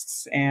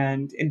costs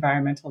and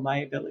environmental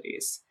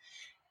liabilities.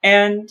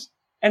 And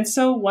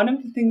so one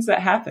of the things that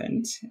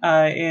happened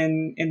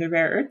in the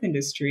rare earth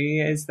industry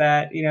is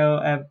that,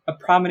 a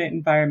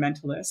prominent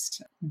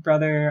environmentalist,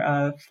 brother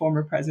of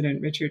former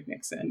President Richard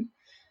Nixon,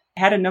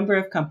 had a number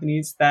of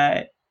companies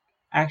that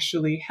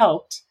actually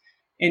helped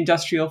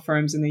industrial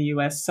firms in the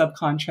U.S.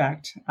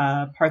 subcontract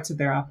parts of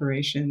their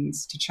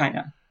operations to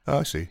China. Oh,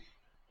 I see.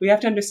 We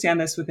have to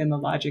understand this within the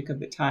logic of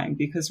the time,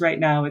 because right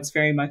now it's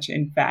very much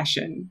in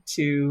fashion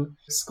to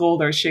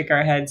scold or shake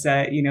our heads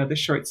at, the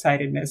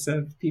short-sightedness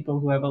of people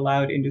who have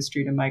allowed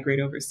industry to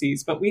migrate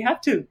overseas. But we have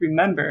to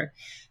remember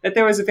that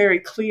there was a very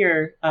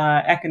clear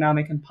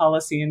economic and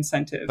policy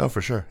incentive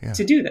for sure. Yeah.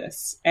 to do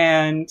this.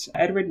 And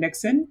Edward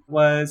Nixon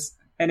was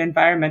an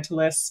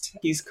environmentalist.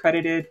 He's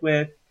credited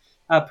with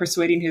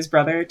persuading his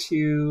brother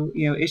to,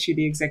 issue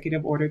the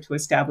executive order to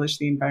establish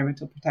the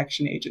Environmental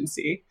Protection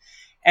Agency.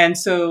 And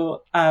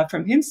so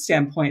from his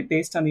standpoint,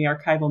 based on the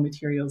archival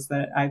materials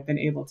that I've been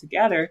able to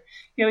gather,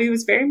 he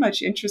was very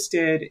much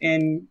interested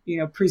in,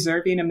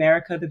 preserving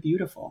America the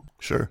beautiful.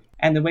 Sure.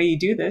 And the way you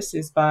do this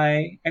is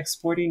by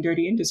exporting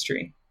dirty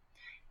industry.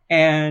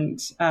 And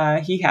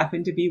he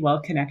happened to be well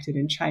connected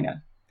in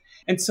China.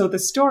 And so the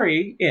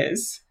story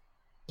is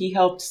he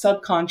helped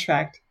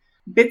subcontract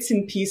bits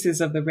and pieces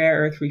of the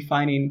rare earth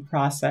refining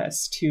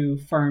process to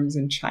firms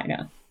in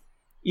China,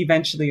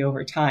 eventually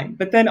over time.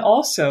 But then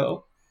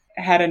also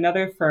had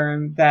another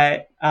firm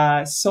that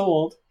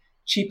sold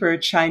cheaper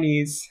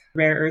Chinese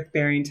rare earth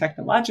bearing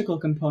technological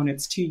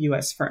components to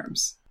U.S.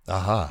 firms.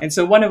 And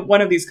so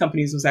one of these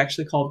companies was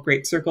actually called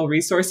Great Circle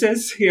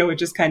Resources,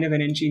 which is kind of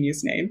an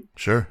ingenious name.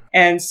 Sure.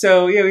 And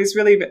so, he's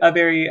really a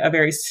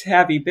very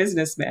savvy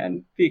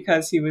businessman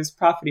because he was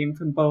profiting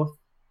from both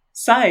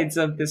sides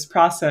of this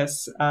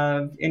process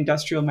of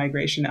industrial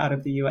migration out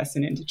of the US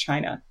and into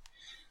China.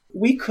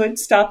 We could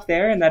stop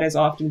there, and that is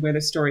often where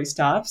the story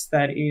stops,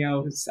 that,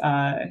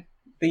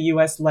 the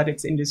US let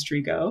its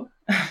industry go.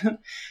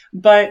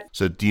 But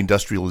so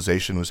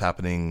deindustrialization was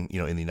happening,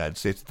 in the United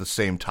States at the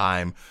same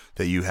time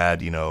that you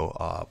had,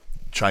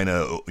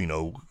 China,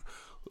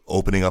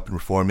 opening up and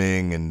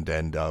reforming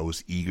and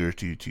was eager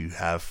to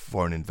have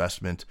foreign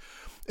investment.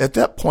 At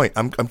that point,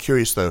 I'm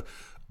curious though,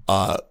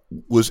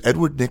 was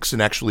Edward Nixon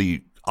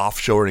actually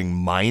offshoring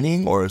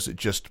mining, or is it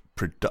just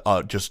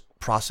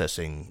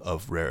processing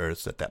of rare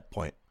earths at that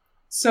point?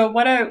 So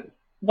what I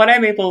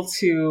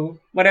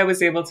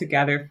was able to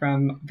gather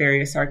from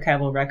various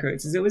archival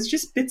records is it was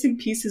just bits and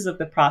pieces of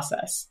the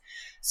process.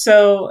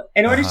 So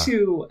in order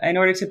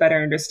to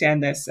better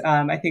understand this,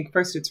 I think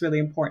first it's really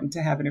important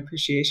to have an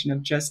appreciation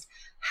of just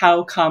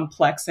how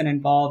complex and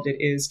involved it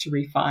is to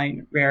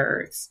refine rare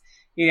earths.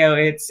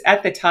 It's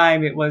at the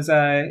time it was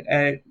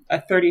a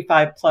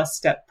 35 plus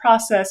step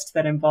process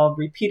that involved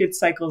repeated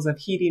cycles of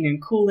heating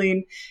and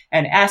cooling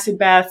and acid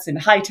baths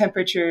and high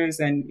temperatures,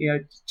 and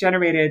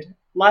generated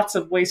lots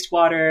of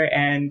wastewater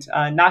and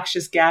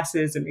noxious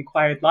gases, and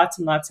required lots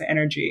and lots of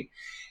energy.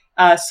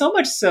 So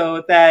much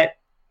so that,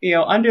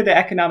 under the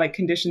economic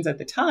conditions at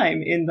the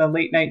time in the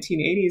late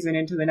 1980s and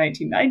into the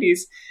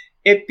 1990s,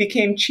 it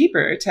became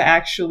cheaper to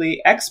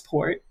actually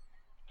export,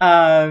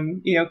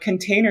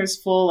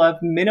 containers full of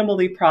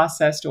minimally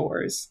processed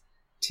ores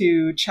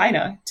to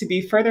China to be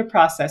further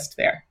processed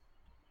there.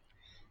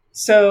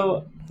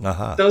 So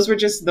those were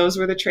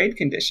the trade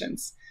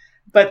conditions.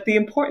 But the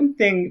important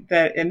thing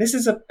and this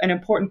is an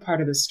important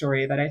part of the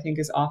story that I think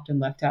is often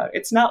left out.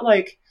 It's not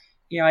like,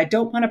 I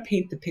don't want to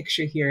paint the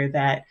picture here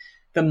that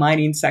the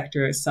mining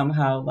sector is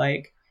somehow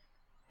like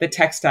the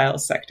textile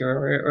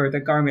sector or the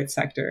garment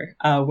sector,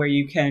 where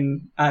you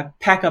can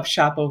pack up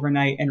shop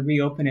overnight and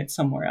reopen it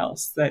somewhere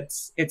else.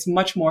 It's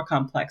much more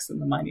complex than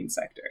the mining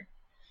sector.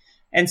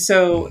 And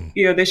so,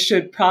 this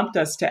should prompt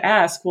us to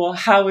ask, well,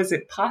 how is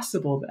it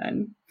possible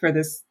then for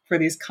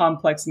these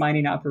complex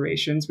mining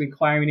operations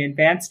requiring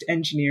advanced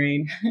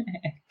engineering,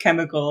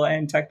 chemical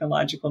and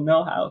technological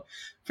know-how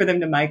for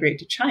them to migrate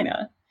to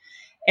China?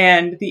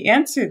 And the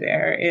answer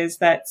there is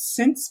that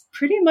since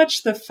pretty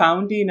much the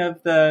founding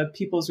of the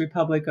People's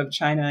Republic of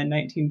China in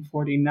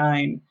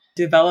 1949,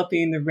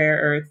 developing the rare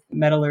earth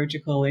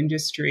metallurgical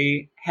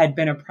industry had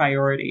been a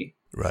priority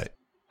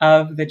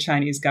of the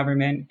Chinese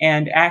government,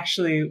 and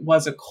actually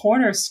was a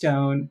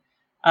cornerstone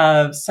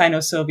of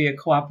Sino-Soviet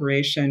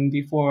cooperation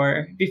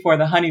before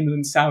the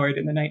honeymoon soured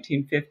in the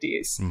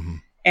 1950s. Mm-hmm.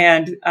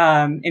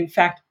 And in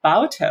fact,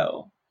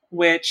 Baotou,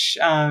 which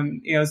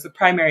is the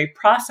primary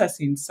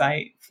processing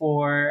site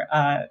for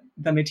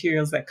the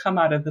materials that come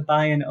out of the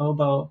Bayan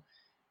Obo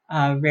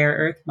rare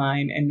earth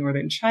mine in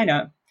northern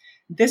China,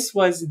 this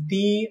was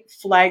the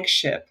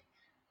flagship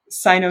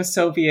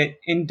Sino-Soviet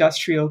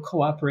industrial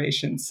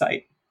cooperation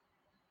site.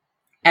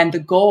 And the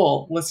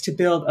goal was to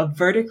build a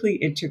vertically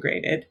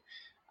integrated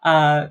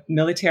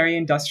military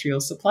industrial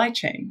supply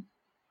chain,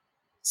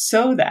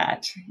 so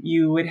that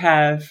you would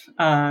have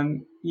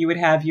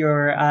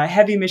your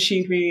heavy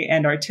machinery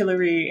and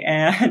artillery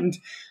and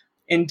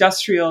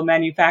industrial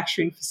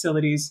manufacturing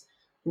facilities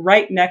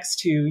right next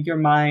to your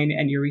mine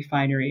and your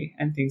refinery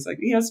and things like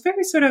that. It's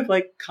very sort of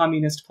like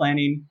communist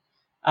planning,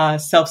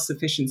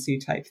 self-sufficiency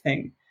type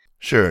thing.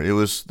 Sure. It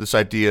was this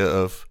idea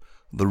of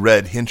the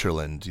red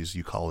hinterland, as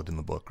you call it in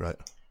the book, right?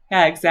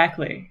 Yeah,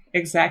 exactly.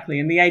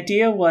 And the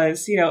idea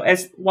was,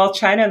 while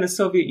China and the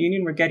Soviet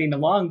Union were getting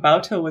along,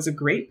 Baotou was a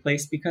great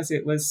place because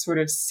it was sort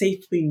of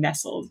safely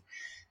nestled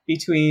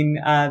between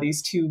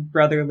these two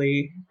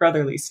brotherly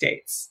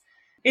states.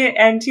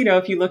 And,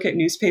 if you look at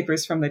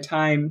newspapers from the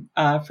time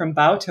from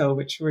Baotou,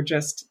 which were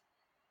just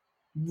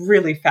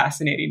really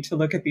fascinating to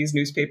look at these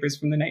newspapers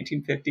from the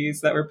 1950s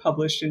that were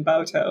published in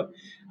Baotou,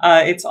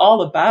 it's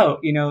all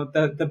about,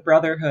 the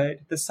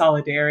brotherhood, the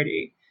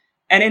solidarity.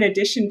 And in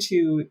addition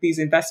to these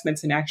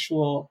investments in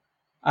actual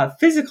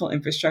physical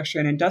infrastructure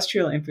and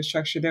industrial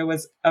infrastructure, there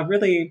was a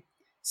really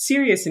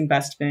serious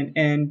investment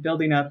in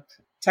building up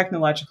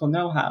technological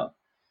know-how.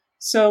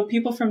 So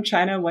people from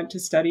China went to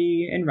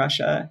study in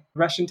Russia.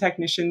 Russian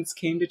technicians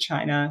came to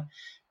China.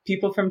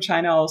 People from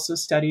China also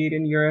studied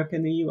in Europe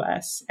and the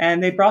US.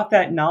 And they brought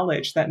that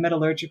knowledge, that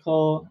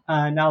metallurgical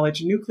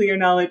knowledge, nuclear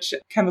knowledge,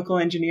 chemical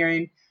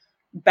engineering,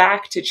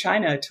 back to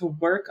China to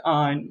work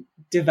on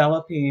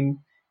developing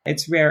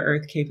its rare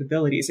earth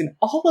capabilities. And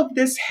all of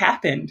this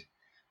happened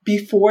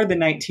before the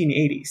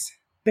 1980s.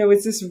 There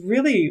was this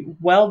really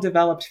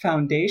well-developed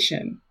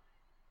foundation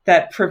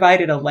that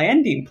provided a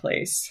landing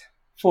place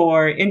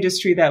for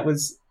industry that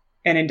was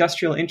an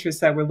industrial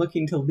interest that were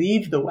looking to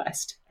leave the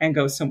West and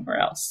go somewhere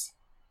else.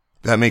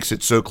 That makes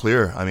it so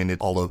clear. I mean,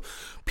 all the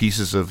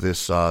pieces of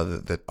this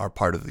that are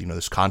part of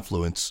this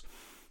confluence.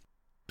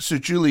 So,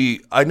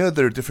 Julie, I know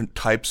there are different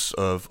types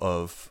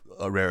of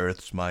rare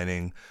earths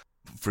mining.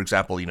 For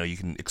example, you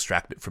can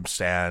extract it from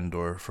sand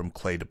or from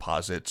clay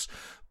deposits.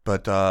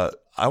 But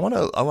I want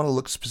to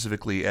look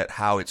specifically at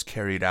how it's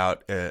carried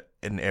out in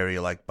an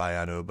area like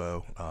Bayan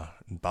Obo,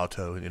 in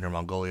Baotou, in Inner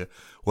Mongolia,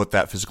 what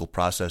that physical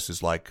process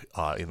is like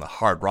in the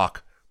hard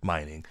rock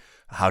mining.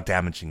 How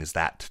damaging is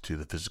that to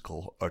the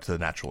physical or to the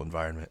natural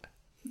environment?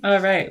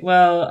 All right.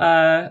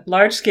 Well,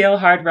 large-scale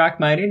hard rock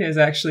mining is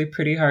actually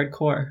pretty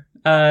hardcore.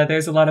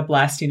 There's a lot of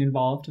blasting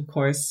involved, of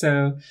course.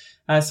 So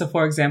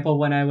for example,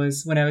 when I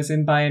was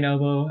in Bayan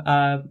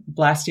Obo,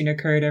 blasting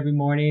occurred every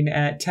morning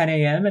at 10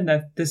 a.m. and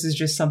that this is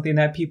just something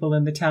that people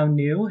in the town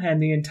knew,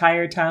 and the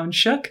entire town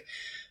shook.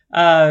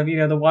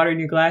 The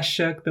Waterloo glass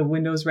shook, the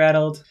windows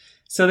rattled.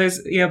 So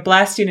there's,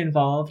 blasting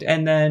involved.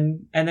 And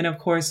then of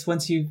course,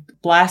 once you've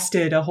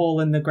blasted a hole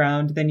in the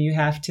ground, then you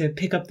have to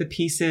pick up the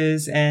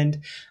pieces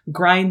and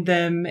grind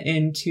them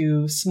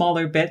into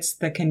smaller bits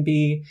that can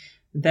be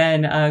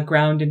then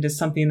ground into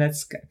something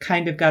that's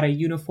kind of got a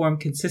uniform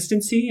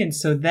consistency. And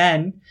so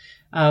then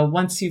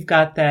once you've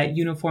got that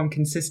uniform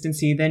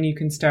consistency, then you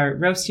can start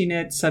roasting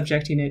it,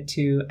 subjecting it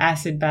to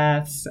acid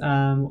baths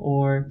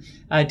or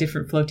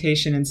different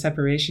flotation and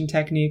separation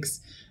techniques.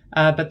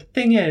 But the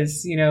thing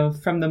is,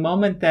 from the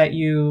moment that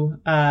you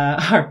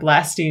are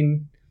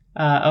blasting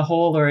a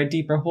hole or a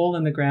deeper hole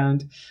in the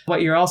ground,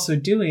 what you're also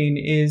doing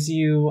is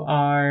you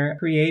are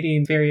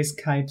creating various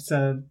types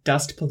of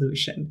dust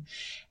pollution.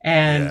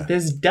 And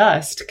this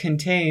dust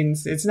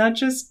contains, it's not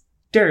just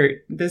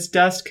dirt. This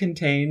dust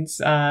contains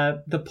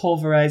the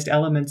pulverized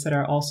elements that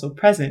are also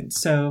present.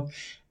 So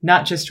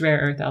not just rare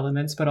earth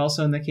elements, but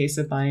also in the case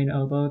of Bayan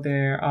Obo,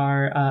 there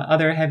are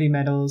other heavy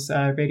metals,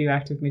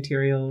 radioactive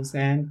materials,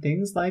 and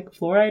things like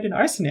fluoride and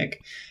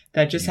arsenic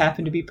that just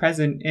happen to be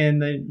present in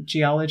the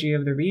geology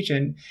of the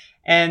region.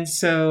 And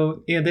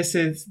so,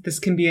 this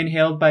can be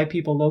inhaled by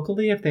people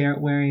locally if they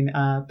aren't wearing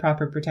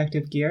proper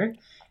protective gear.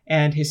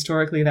 And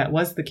historically, that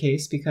was the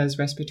case because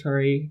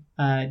respiratory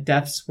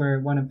deaths were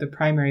one of the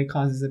primary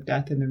causes of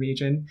death in the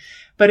region.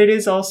 But it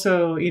is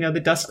also,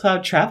 the dust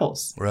cloud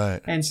travels.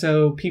 Right. And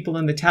so people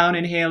in the town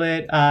inhale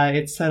it.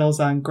 It settles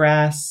on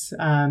grass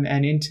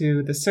and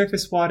into the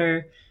surface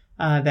water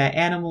that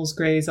animals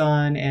graze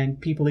on, and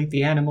people eat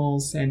the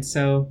animals. And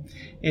so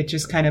it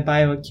just kind of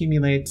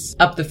bioaccumulates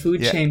up the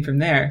food chain from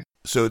there.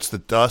 So it's the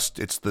dust,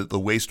 it's the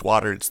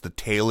wastewater, it's the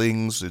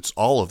tailings, it's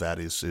all of that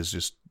is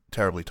just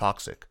terribly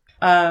toxic.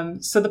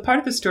 So the part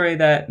of the story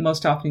that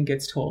most often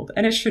gets told,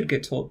 and it should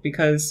get told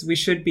because we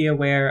should be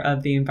aware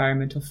of the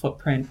environmental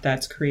footprint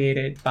that's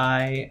created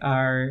by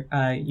our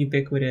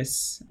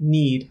ubiquitous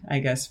need, I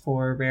guess,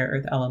 for rare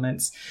earth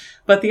elements.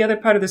 But the other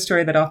part of the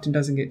story that often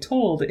doesn't get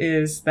told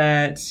is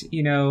that,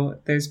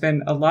 there's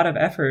been a lot of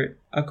effort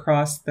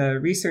across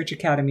the research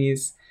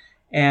academies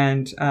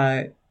and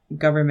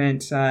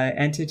government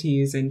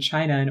entities in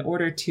China in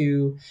order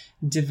to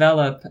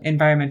develop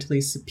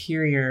environmentally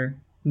superior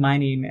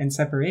mining and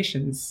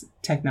separations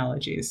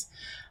technologies.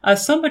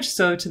 So much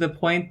so to the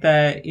point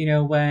that,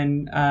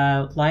 when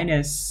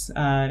Lynas,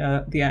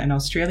 an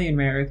Australian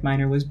rare earth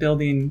miner, was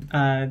building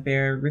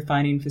their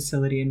refining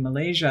facility in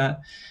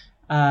Malaysia,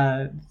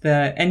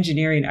 the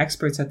engineering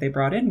experts that they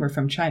brought in were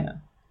from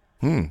China.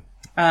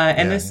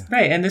 And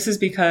this is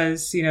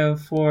because,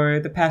 for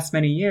the past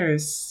many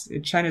years,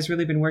 China's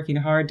really been working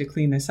hard to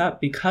clean this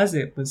up because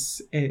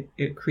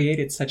it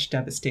created such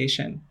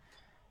devastation.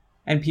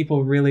 And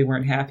people really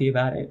weren't happy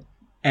about it.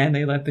 And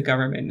they let the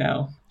government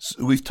know.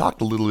 So we've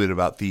talked a little bit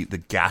about the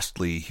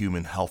ghastly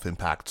human health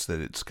impacts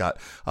that it's got.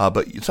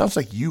 But it sounds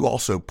like you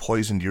also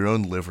poisoned your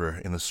own liver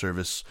in the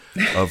service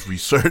of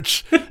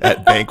research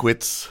at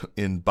banquets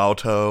in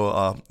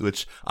Baotou,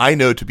 which I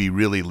know to be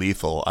really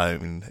lethal. I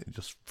mean,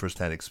 just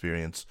firsthand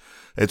experience.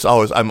 I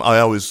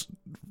always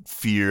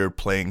fear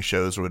playing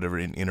shows or whatever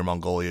in Inner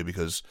Mongolia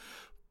because,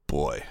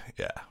 boy,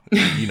 yeah,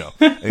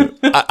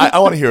 I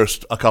want to hear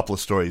a couple of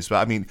stories. But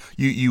I mean,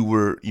 you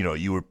were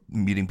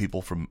meeting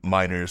people from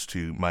miners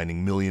to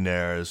mining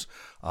millionaires,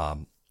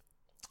 and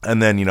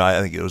then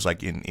I think it was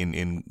like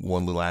in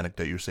one little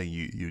anecdote you're saying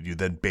you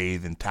then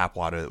bathe in tap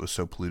water that was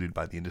so polluted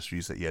by the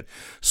industries that you had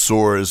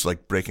sores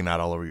like breaking out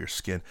all over your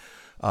skin.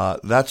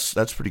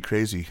 That's pretty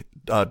crazy.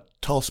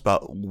 Tell us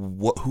about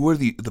who are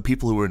the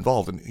people who were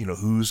involved, and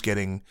who's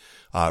getting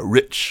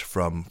rich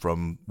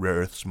from rare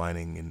earths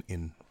mining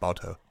in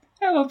Baotou.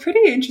 Yeah, well, pretty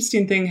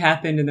interesting thing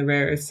happened in the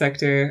rare earth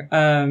sector.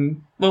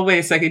 Well, wait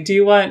a second. Do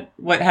you want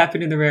what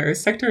happened in the rare earth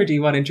sector, or do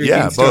you want a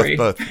drinking story?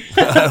 Both.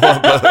 I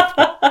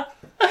want both.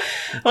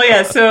 Well,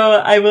 yeah. So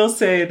I will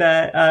say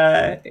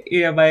that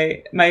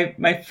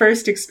my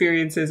first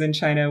experiences in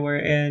China were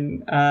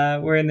in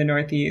the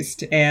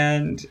Northeast,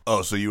 and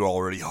so you were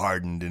already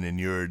hardened and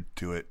inured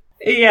to it.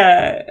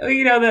 Yeah,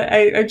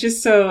 I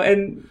just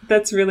and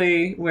that's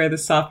really where the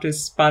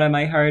softest spot on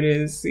my heart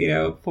is,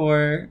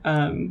 for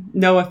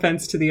no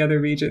offense to the other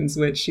regions,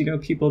 which,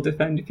 people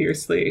defend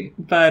fiercely.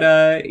 But,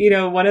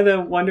 one of the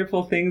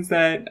wonderful things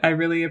that I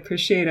really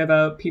appreciate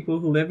about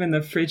people who live in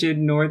the frigid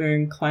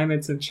northern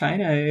climates of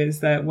China is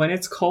that when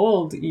it's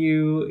cold,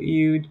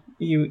 you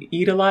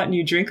eat a lot and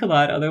you drink a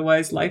lot.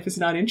 Otherwise, life is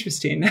not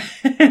interesting.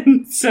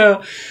 And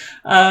so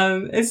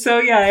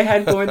yeah, I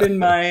had more than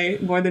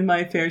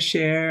my fair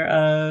share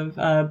of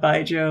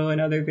baijiu and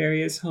other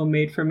various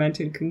homemade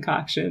fermented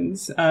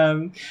concoctions.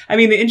 I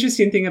mean, the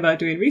interesting thing about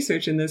doing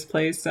research in this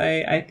place,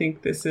 I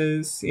think this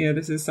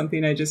is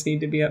something I just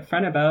need to be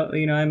upfront about.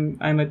 You know,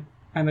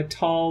 I'm a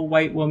tall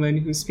white woman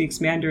who speaks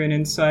Mandarin,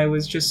 and so I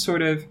was just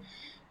sort of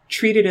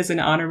treated as an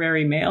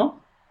honorary male.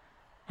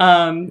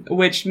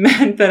 Which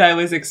meant that I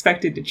was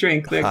expected to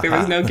drink. Like there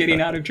was no getting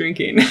out of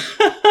drinking.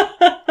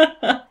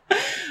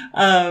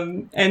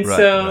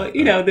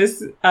 You know,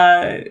 this,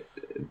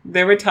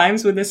 there were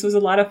times when this was a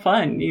lot of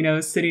fun, you know,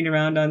 sitting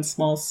around on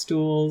small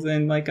stools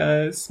in like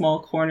a small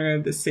corner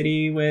of the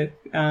city with,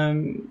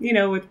 you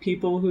know, with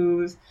people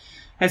who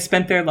had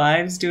spent their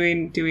lives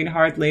doing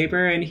hard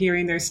labor and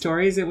hearing their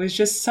stories. It was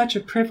just such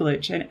a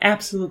privilege, an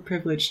absolute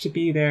privilege to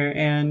be there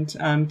and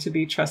to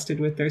be trusted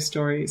with their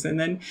stories. And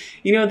then,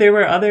 you know, there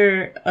were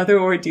other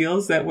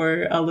ordeals that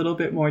were a little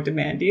bit more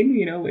demanding,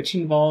 you know, which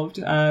involved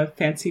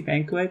fancy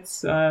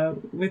banquets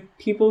with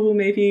people who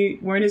maybe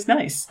weren't as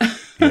nice.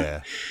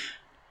 Yeah,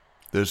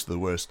 those are the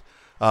worst.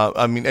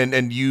 I mean,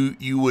 and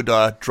you would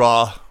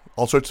draw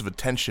all sorts of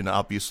attention,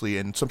 obviously,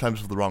 and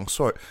sometimes of the wrong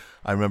sort.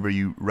 I remember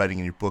you writing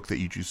in your book that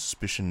you drew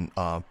suspicion,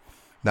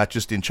 not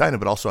just in China,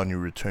 but also on your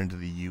return to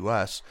the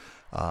U.S.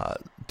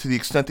 To the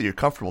extent that you're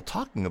comfortable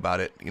talking about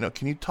it, you know,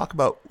 can you talk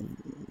about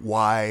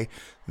why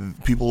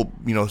people,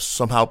 you know,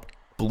 somehow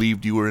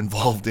believed you were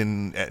involved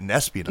in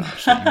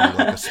espionage, that you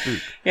were like a spook?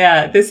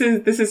 Yeah, this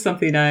is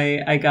something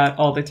I got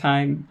all the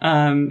time.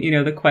 You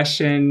know, the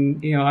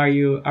question, you know, are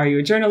you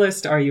a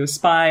journalist? Are you a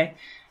spy?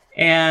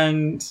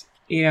 And,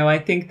 you know, I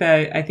think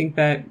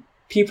that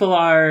people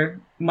are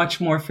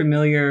much more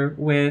familiar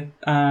with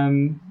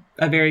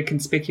a very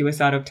conspicuous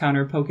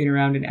out-of-towner poking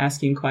around and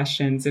asking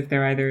questions if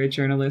they're either a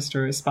journalist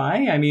or a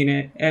spy. I mean,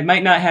 it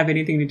might not have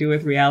anything to do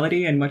with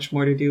reality and much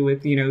more to do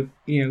with, you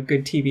know,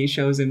 good TV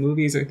shows and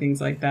movies or things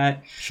like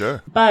that.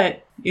 Sure.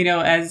 But, you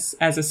know, as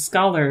a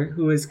scholar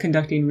who is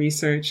conducting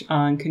research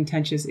on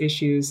contentious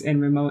issues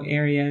in remote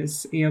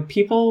areas, you know,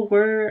 people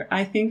were,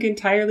 I think,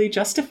 entirely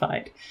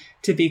justified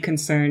to be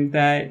concerned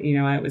that, you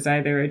know, I was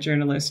either a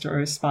journalist or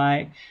a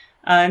spy.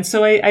 And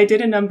so I did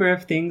a number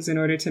of things in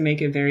order to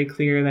make it very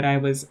clear that I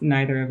was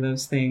neither of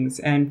those things.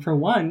 And for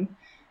one,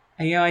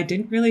 you know, I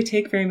didn't really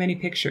take very many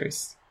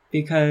pictures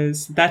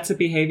because that's a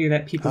behavior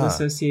that people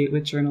associate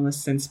with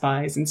journalists and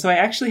spies. And so I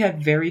actually have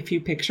very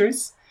few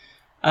pictures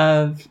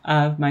of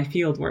my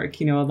field work.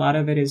 You know, a lot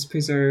of it is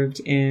preserved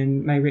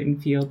in my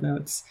written field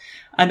notes.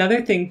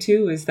 Another thing,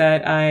 too, is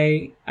that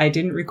I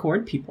didn't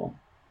record people.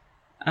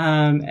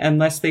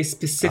 Unless they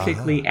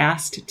specifically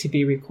asked to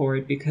be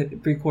recorded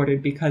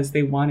because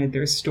they wanted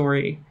their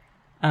story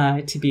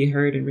to be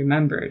heard and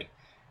remembered.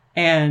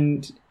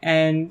 And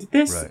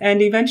this, right.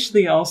 And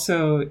eventually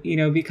also, you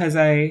know, because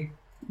I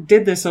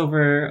did this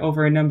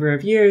over a number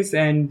of years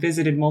and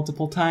visited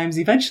multiple times,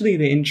 eventually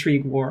the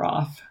intrigue wore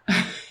off.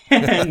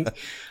 And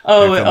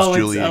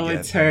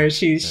it's her.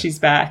 She's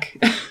back.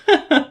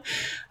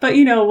 But,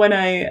 you know, when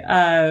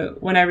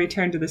I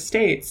returned to the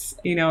States,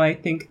 you know, I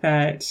think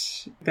that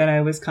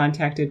I was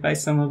contacted by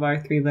some of our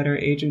 3-letter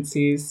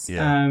agencies,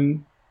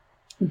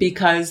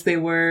 because they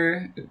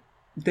were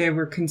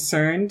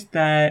concerned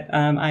that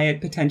I had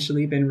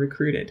potentially been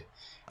recruited,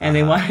 and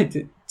they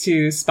wanted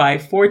to spy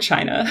for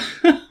China.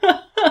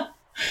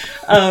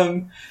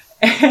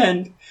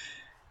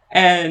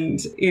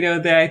 And, you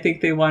know, I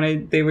think they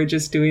were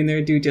just doing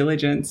their due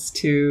diligence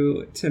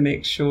to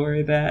make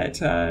sure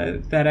that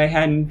I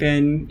hadn't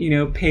been, you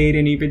know, paid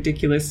any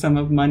ridiculous sum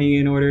of money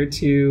in order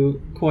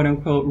to, quote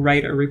unquote,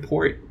 write a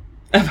report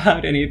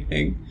about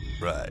anything.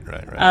 Right.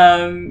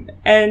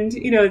 And,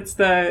 you know, it's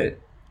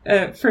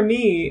for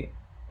me,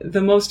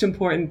 the most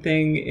important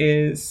thing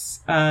is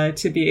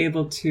to be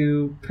able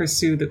to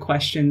pursue the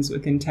questions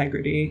with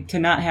integrity, to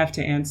not have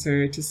to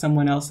answer to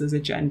someone else's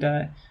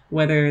agenda,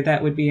 whether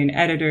that would be an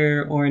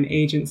editor or an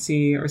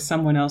agency or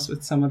someone else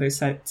with some other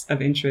sets of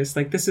interests.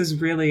 Like, this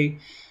is really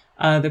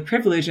the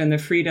privilege and the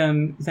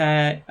freedom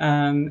that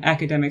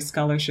academic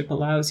scholarship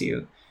allows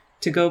you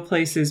to go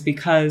places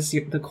because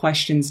the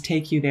questions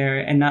take you there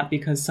and not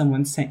because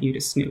someone sent you to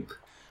snoop.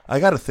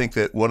 I got to think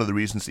that one of the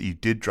reasons that you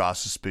did draw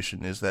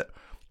suspicion is that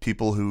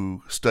people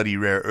who study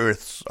rare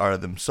earths are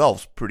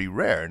themselves pretty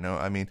rare. No,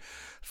 I mean,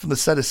 from the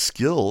set of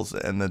skills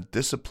and the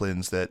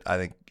disciplines that I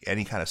think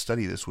any kind of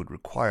study this would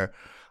require,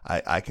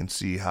 I can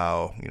see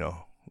how, you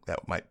know,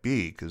 that might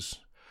be, because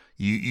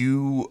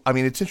I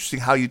mean, it's interesting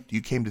how you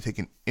came to take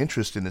an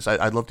interest in this.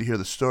 I'd love to hear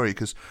the story,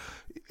 because,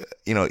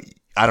 you know,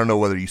 I don't know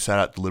whether you set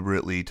out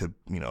deliberately to,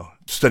 you know,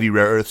 study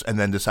rare earths and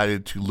then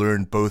decided to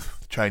learn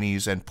both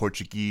Chinese and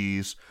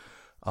Portuguese,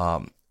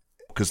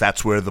 because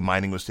that's where the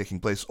mining was taking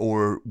place,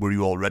 or were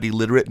you already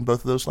literate in both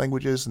of those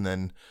languages and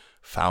then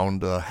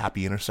found a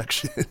happy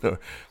intersection? Or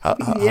how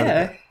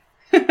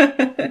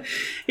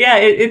yeah,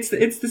 it's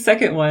the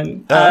second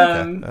one.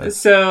 Okay.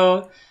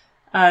 So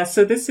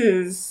this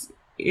is,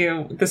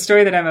 the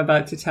story that I'm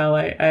about to tell,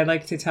 I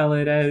like to tell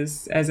it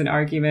as an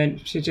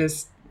argument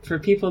for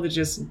people to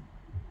just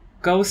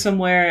go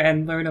somewhere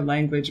and learn a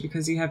language,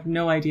 because you have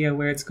no idea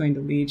where it's going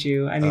to lead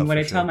you. I mean, what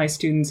I tell my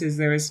students is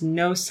there is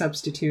no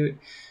substitute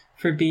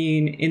for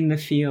being in the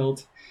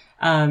field.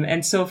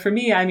 And so for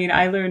me, I mean,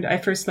 I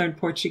first learned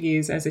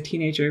Portuguese as a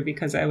teenager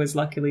because I was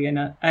lucky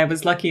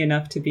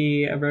enough to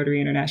be a Rotary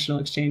International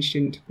Exchange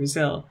student to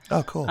Brazil.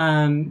 Oh, cool.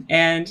 And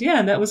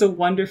that was a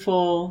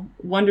wonderful,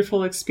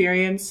 wonderful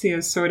experience,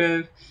 sort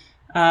of,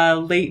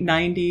 late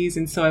 90s.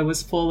 And so I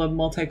was full of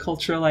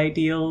multicultural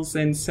ideals.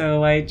 And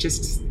so I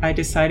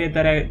decided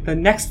that the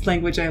next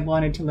language I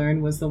wanted to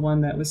learn was the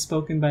one that was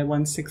spoken by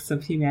 1/6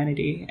 of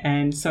humanity.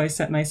 And so I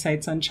set my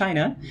sights on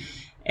China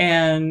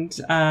and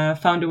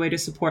found a way to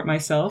support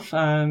myself,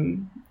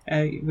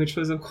 which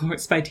was, of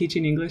course, by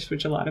teaching English,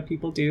 which a lot of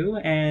people do.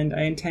 And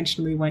I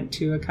intentionally went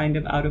to a kind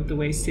of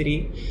out-of-the-way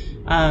city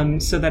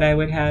so that I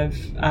would have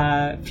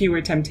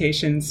fewer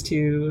temptations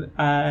to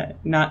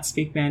not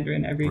speak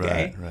Mandarin every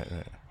day. Right.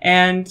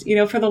 And,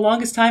 for the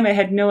longest time, I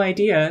had no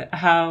idea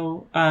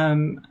how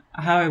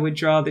I would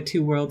draw the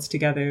two worlds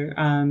together,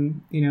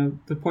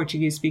 the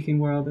Portuguese-speaking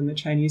world and the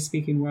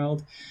Chinese-speaking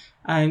world.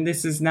 And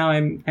this is now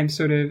I'm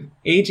sort of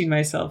aging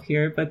myself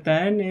here. But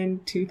then in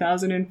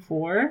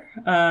 2004,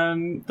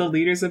 the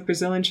leaders of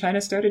Brazil and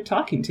China started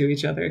talking to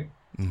each other.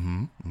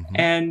 Mm-hmm, mm-hmm.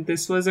 And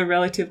this was a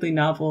relatively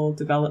novel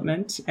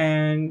development.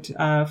 And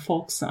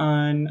folks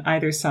on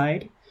either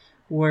side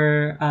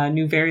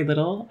knew very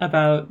little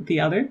about the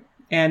other.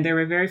 And there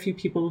were very few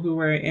people who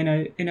were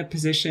in a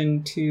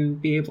position to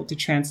be able to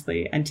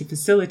translate and to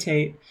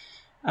facilitate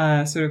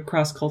sort of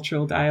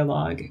cross-cultural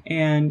dialogue.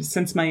 And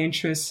since my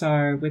interests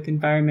are with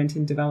environment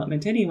and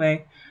development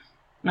anyway,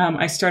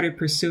 I started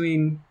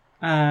pursuing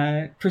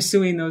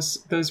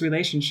those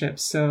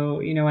relationships. So,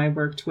 I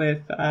worked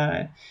with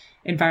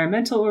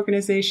environmental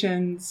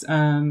organizations.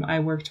 I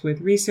worked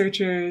with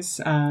researchers.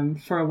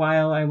 For a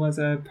while, I was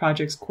a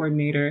projects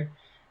coordinator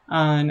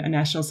on a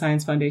National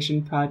Science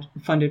Foundation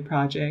funded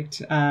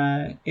project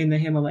in the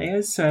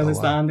Himalayas. So I was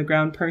the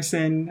on-the-ground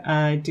person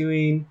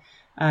doing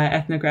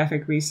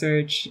ethnographic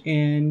research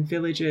in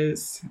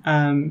villages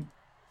in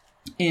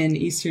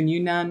eastern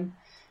Yunnan,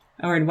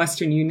 or in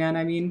western Yunnan,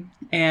 I mean.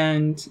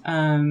 And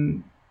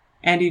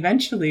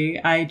eventually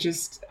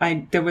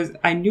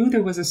I knew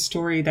there was a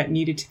story that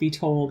needed to be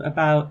told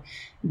about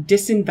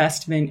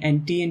disinvestment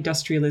and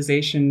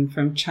deindustrialization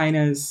from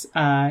China's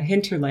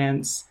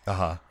hinterlands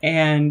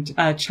and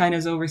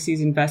China's overseas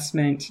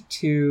investment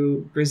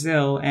to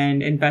Brazil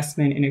and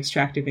investment in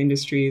extractive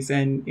industries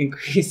and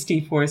increased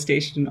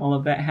deforestation and all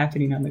of that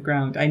happening on the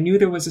ground. I knew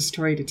there was a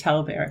story to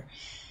tell there,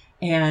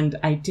 and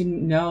I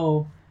didn't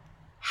know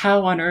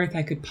how on earth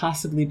I could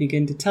possibly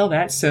begin to tell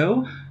that.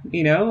 So,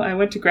 I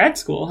went to grad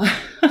school.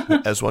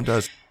 As one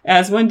does.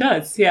 As one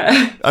does,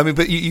 yeah. I mean,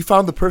 but you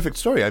found the perfect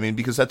story. I mean,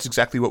 because that's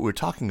exactly what we're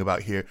talking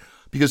about here.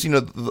 Because,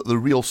 the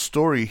real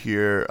story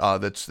here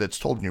that's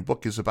told in your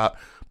book is about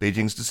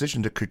Beijing's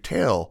decision to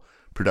curtail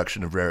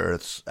production of rare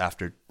earths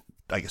after,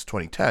 I guess,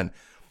 2010,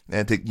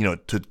 and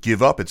to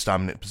give up its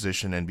dominant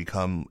position and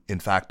become, in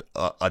fact,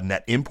 a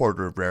net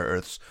importer of rare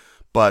earths.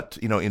 But,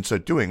 in so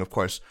doing, of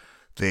course,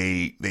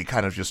 they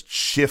kind of just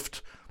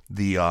shift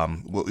the,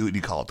 what do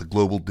you call it, the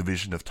global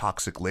division of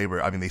toxic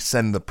labor. I mean, they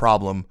send the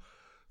problem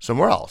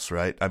somewhere else,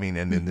 right? I mean,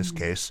 and in this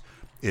case,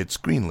 it's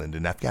Greenland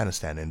and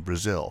Afghanistan and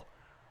Brazil,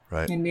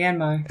 right? And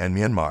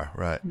Myanmar.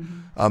 Right.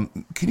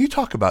 Mm-hmm. Can you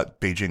talk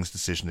about Beijing's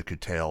decision to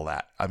curtail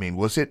that? I mean,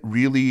 was it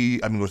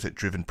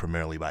driven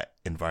primarily by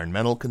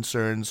environmental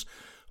concerns,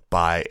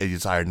 by a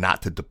desire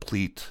not to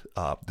deplete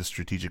the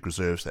strategic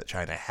reserves that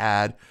China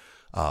had?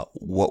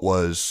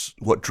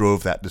 What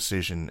drove that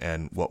decision,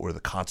 and what were the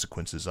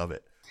consequences of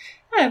it?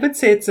 I would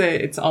say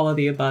it's all of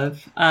the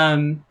above.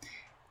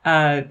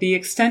 The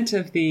extent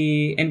of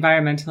the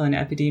environmental and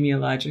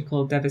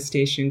epidemiological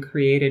devastation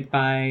created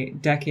by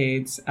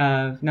decades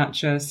of not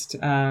just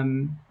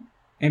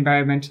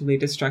environmentally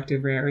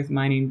destructive rare earth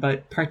mining,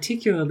 but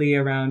particularly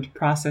around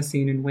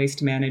processing and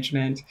waste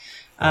management,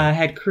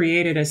 had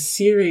created a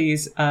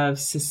series of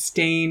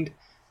sustained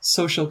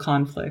social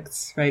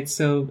conflicts, right?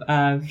 So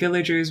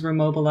villagers were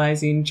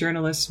mobilizing,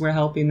 journalists were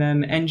helping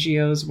them,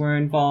 NGOs were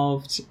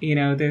involved.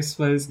 This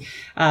was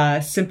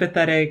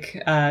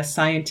sympathetic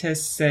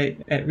scientists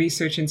at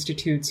research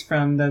institutes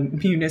from the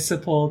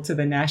municipal to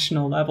the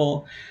national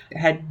level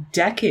had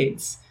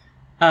decades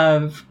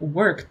of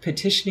work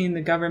petitioning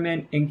the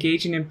government,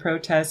 engaging in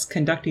protests,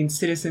 conducting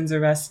citizens'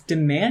 arrests,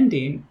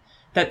 demanding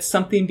that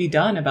something be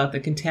done about the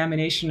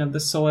contamination of the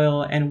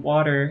soil and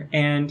water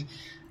and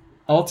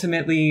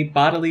ultimately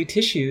bodily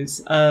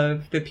tissues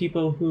of the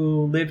people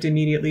who lived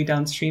immediately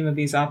downstream of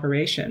these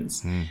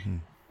operations. Mm-hmm.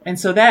 And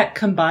so that,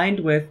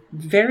 combined with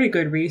very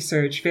good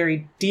research,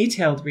 very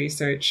detailed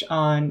research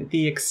on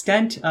the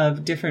extent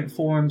of different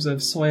forms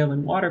of soil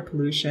and water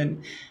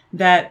pollution,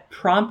 that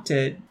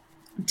prompted,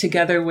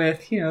 together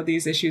with,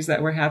 these issues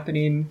that were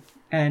happening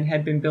and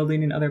had been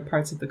building in other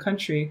parts of the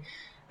country,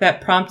 that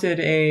prompted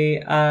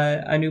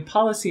a new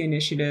policy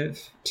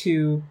initiative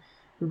to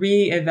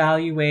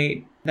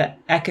reevaluate the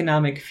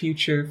economic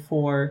future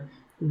for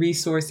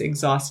resource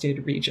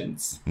exhausted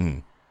regions.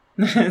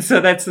 So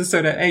that's the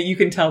sort of, you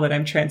can tell that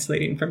I'm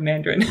translating from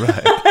Mandarin,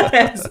 Right.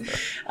 as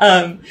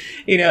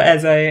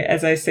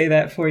I say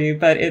that for you,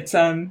 but it's,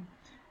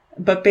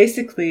 but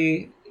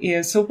basically,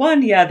 so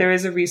one, there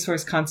is a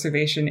resource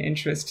conservation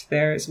interest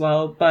there as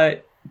well,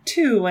 but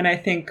two, and I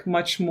think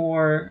much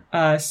more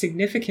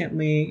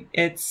significantly,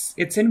 it's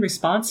in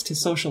response to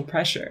social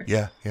pressure.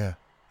 Yeah.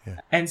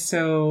 And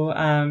so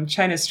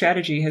China's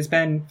strategy has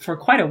been for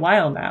quite a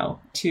while now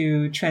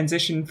to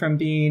transition from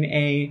being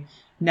a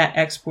net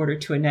exporter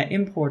to a net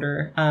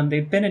importer.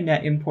 They've been a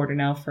net importer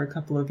now for a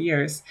couple of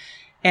years.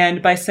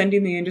 And by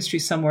sending the industry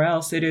somewhere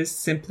else, it is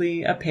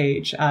simply a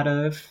page out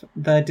of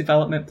the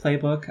development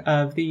playbook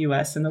of the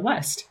US and the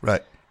West.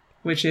 Right.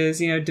 Which is,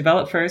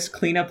 develop first,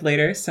 clean up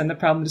later, send the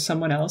problem to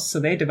someone else so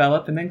they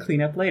develop and then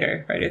clean up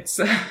later, right? It's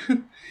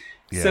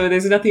So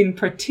there's nothing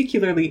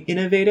particularly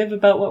innovative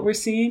about what we're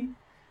seeing,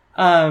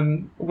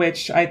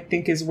 which I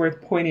think is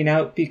worth pointing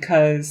out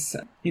because,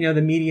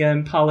 the media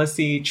and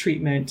policy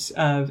treatment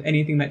of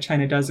anything that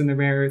China does in the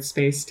rare earth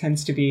space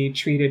tends to be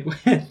treated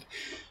with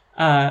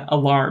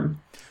alarm.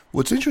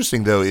 What's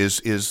interesting, though,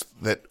 is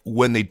that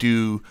when they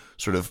do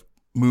sort of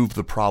move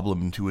the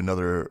problem to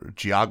another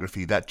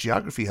geography, that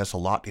geography has a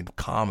lot in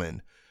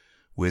common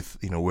with,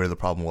 where the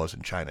problem was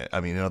in China. I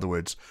mean, in other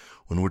words,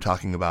 when we're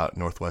talking about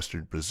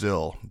northwestern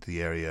Brazil,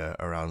 the area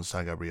around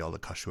San Gabriel de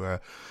Cachoeira,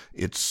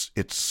 it's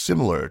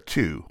similar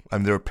too. I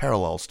mean, there are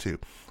parallels too.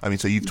 I mean,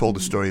 so you've told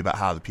the story about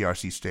how the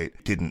PRC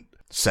state didn't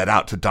set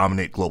out to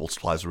dominate global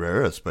supplies of rare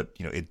earths, but,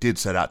 it did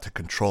set out to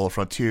control a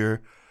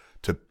frontier,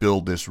 to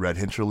build this red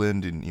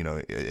hinterland, and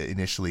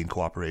initially in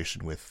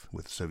cooperation with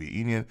the Soviet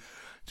Union,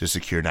 to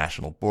secure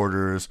national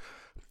borders.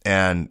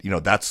 And,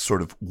 that's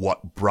sort of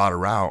what brought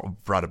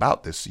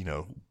about this,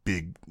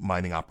 big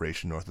mining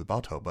operation north of the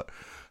Baotou. But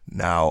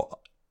now,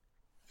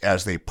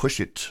 as they push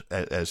it,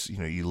 as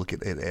you look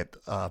at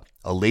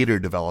a later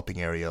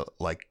developing area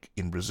like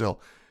in Brazil,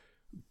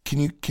 can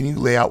you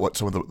lay out what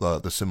some of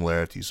the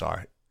similarities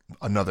are?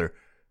 Another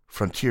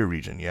frontier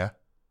region, yeah?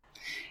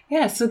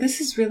 Yeah, so this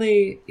is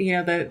really,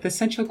 the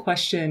central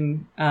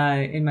question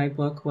in my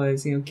book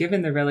was,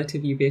 given the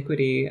relative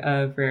ubiquity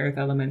of rare earth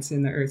elements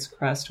in the Earth's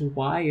crust,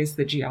 why is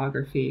the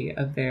geography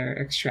of their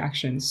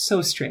extraction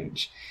so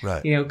strange?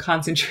 Right.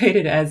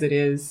 Concentrated as it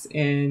is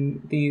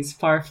in these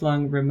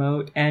far-flung,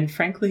 remote, and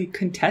frankly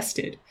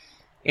contested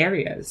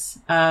areas.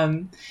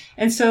 And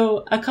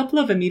so a couple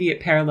of immediate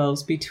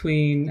parallels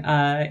between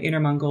Inner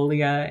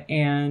Mongolia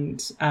and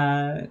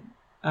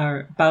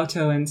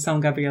Baotou and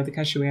São Gabriel de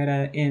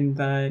Cachoeira in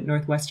the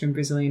northwestern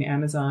Brazilian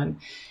Amazon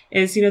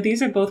is,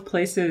 these are both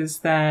places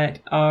that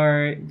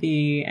are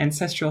the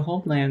ancestral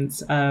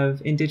homelands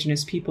of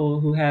indigenous people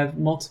who have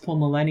multiple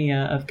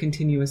millennia of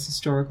continuous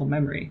historical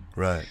memory.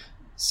 Right.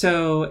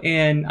 So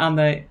on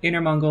the Inner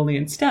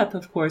Mongolian steppe,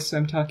 of course,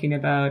 I'm talking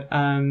about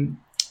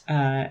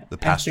the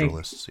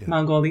pastoralists,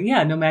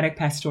 Mongolia, nomadic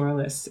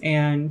pastoralists.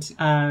 And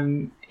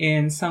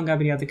in São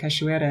Gabriel de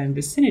Cachoeira and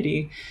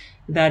vicinity,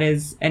 that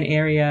is an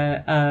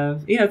area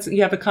of, you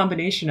have a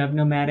combination of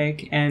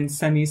nomadic and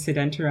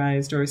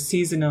semi-sedentarized or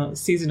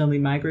seasonally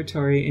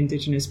migratory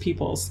indigenous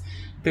peoples.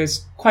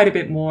 There's quite a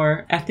bit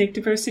more ethnic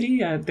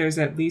diversity. There's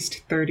at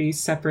least 30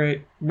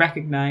 separate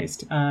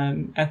recognized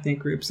ethnic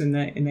groups in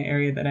the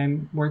area that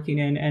I'm working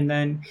in, and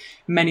then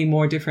many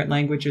more different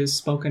languages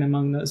spoken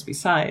among those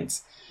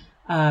besides.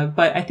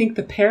 But I think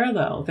the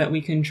parallel that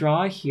we can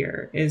draw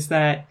here is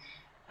that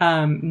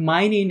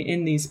mining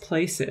in these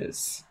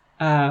places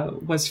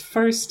was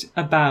first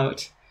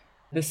about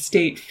the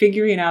state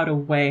figuring out a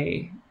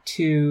way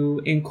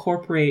to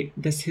incorporate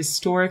this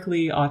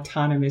historically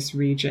autonomous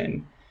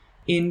region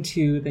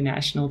into the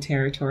national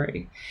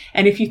territory.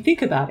 And if you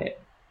think about it,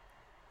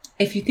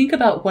 if you think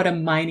about what a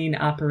mining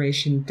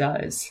operation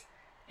does,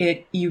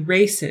 it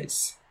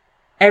erases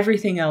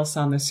everything else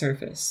on the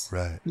surface.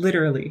 Right.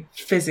 Literally,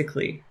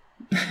 physically.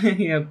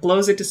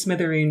 Blows it to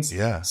smithereens,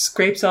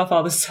 scrapes off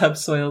all the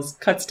subsoils,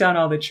 cuts down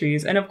all the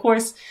trees. And of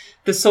course,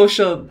 the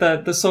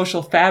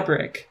social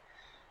fabric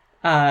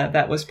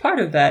that was part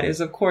of that is,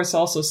 of course,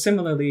 also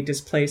similarly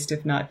displaced,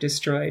 if not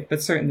destroyed,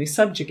 but certainly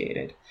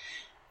subjugated.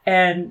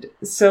 And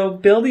so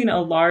building a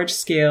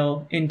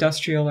large-scale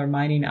industrial or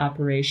mining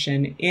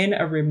operation in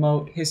a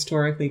remote,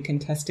 historically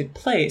contested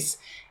place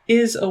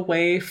is a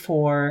way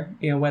for,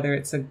 whether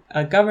it's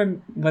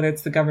whether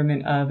it's the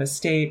government of a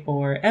state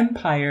or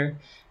empire,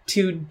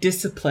 to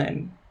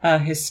discipline a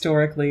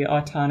historically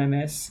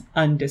autonomous,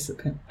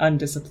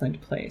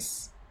 undisciplined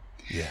place.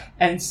 Yeah.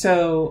 And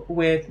so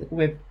with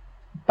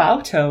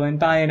Baotou and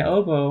Bayan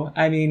Obo,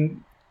 I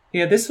mean,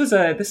 this was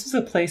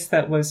a place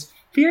that was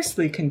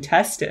fiercely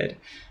contested.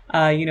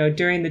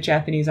 During the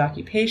Japanese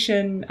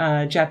occupation,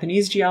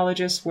 Japanese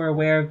geologists were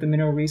aware of the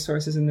mineral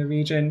resources in the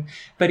region,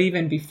 but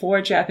even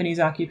before Japanese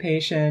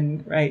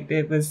occupation, right,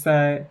 it was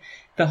the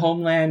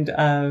homeland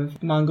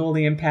of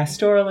Mongolian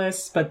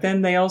pastoralists, but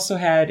then they also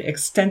had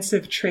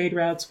extensive trade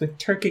routes with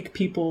Turkic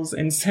peoples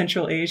in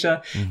Central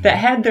Asia that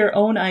had their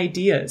own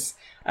ideas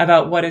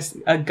about what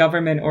a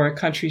government or a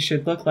country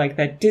should look like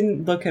that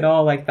didn't look at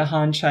all like the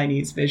Han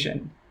Chinese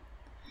vision.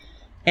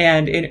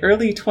 And in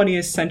early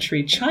 20th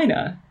century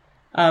China,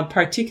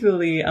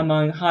 particularly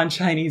among Han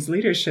Chinese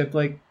leadership,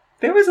 like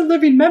there was a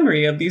living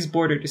memory of these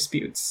border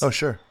disputes. Oh,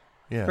 sure.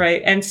 Yeah.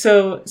 Right. And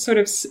so sort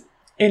of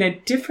in a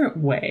different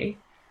way,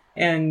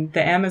 in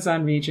the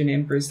Amazon region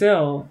in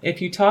Brazil,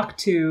 if you talk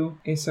to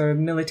a sort of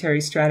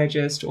military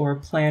strategist or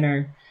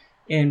planner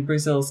in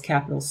Brazil's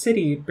capital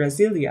city,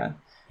 Brasilia,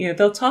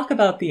 they'll talk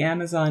about the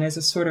Amazon as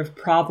a sort of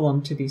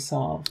problem to be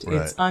solved.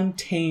 Right. It's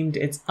untamed,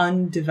 it's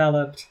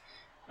undeveloped.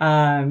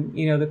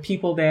 The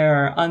people there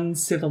are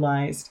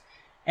uncivilized.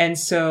 And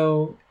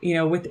so,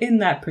 within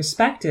that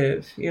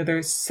perspective,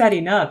 they're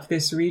setting up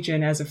this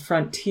region as a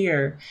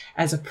frontier,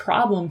 as a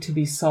problem to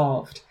be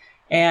solved.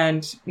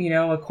 And,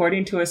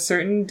 according to a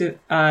certain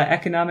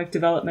economic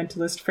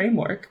developmentalist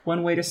framework,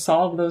 one way to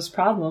solve those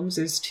problems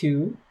is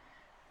to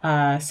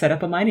set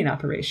up a mining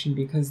operation,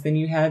 because then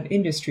you have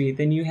industry,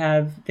 then you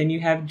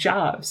have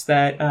jobs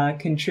that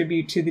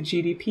contribute to the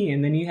GDP,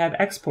 and then you have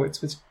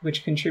exports,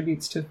 which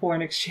contributes to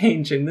foreign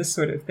exchange and this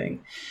sort of thing.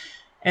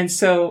 And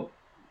so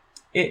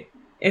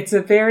it's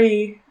a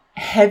very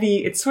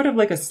heavy, it's sort of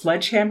like a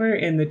sledgehammer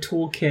in the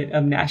toolkit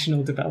of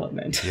national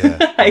development.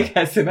 Yeah. I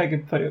guess if I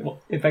could put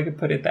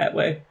it that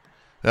way.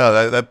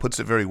 No, that puts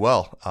it very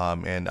well.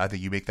 And I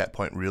think you make that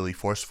point really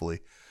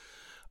forcefully.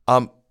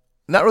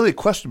 Not really a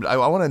question, but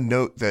I want to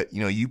note that,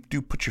 you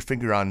do put your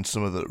finger on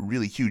some of the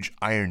really huge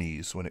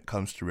ironies when it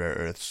comes to rare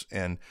earths.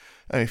 And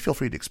I mean, feel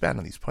free to expand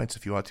on these points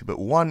if you want to. But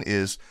one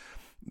is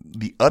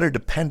the utter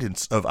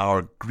dependence of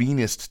our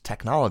greenest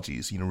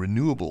technologies,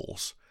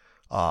 renewables,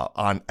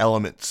 on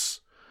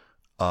elements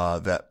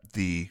that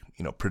the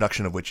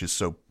production of which is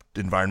so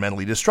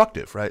environmentally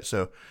destructive, right?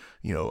 So,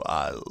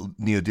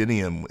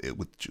 neodymium,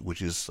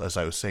 which is, as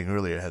I was saying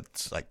earlier,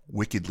 has like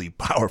wickedly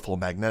powerful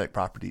magnetic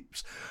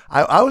properties.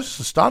 I was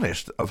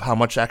astonished of how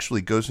much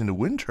actually goes into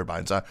wind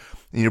turbines. In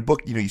your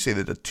book, you say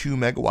that a 2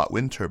 megawatt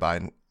wind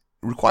turbine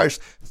requires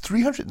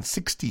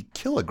 360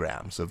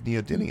 kilograms of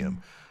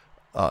neodymium.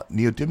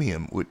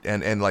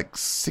 And like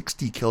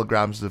 60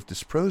 kilograms of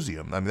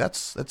dysprosium. I mean,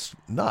 that's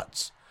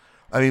nuts.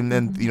 I mean,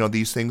 and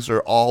these things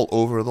are all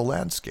over the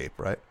landscape,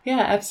 right?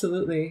 Yeah,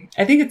 absolutely.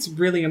 I think it's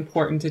really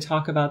important to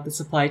talk about the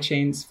supply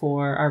chains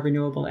for our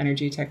renewable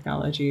energy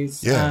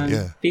technologies.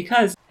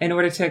 Because in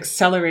order to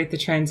accelerate the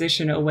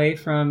transition away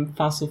from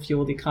fossil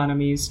fueled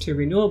economies to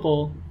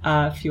renewable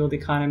fueled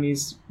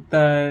economies,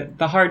 the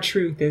hard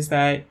truth is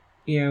that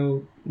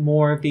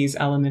more of these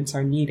elements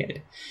are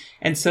needed.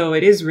 And so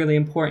it is really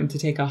important to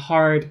take a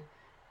hard,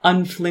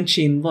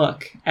 unflinching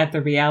look at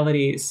the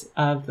realities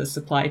of the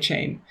supply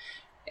chain.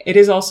 It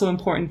is also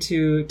important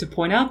to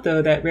point out,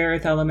 though, that rare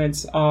earth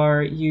elements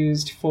are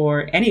used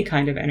for any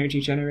kind of energy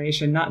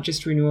generation, not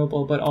just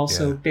renewable, but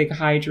also big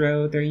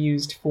hydro. They're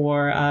used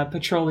for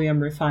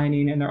petroleum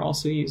refining, and they're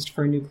also used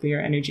for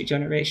nuclear energy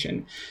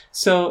generation.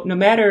 So no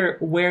matter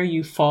where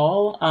you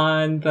fall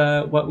on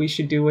the what we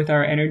should do with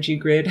our energy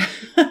grid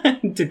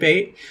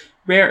debate,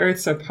 rare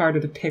earths are part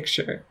of the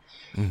picture.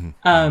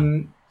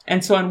 Mm-hmm.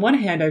 And so on one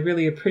hand, I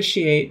really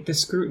appreciate the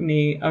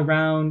scrutiny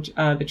around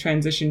the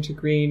transition to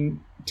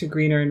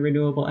greener and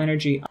renewable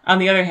energy. On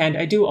the other hand,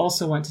 I do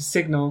also want to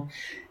signal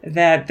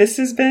that this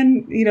has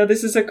been,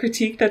 this is a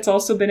critique that's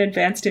also been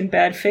advanced in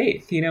bad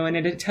faith, in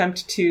an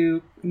attempt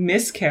to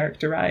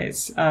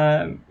mischaracterize,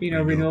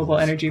 renewable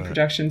energy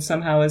production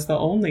somehow as the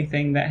only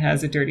thing that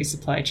has a dirty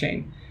supply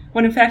chain,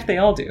 when in fact they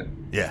all do.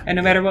 Yeah. And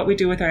no matter what we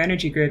do with our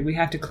energy grid, we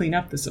have to clean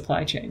up the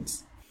supply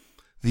chains.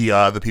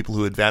 The people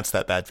who advance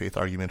that bad faith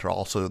argument are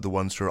also the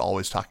ones who are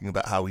always talking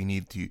about how we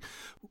need to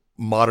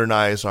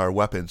modernize our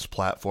weapons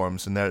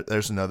platforms. And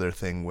there's another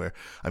thing where,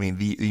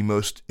 the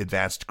most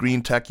advanced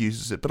green tech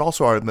uses it, but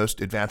also our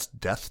most advanced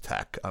death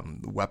tech.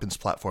 Weapons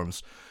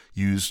platforms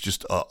use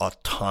just a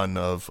ton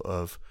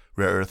of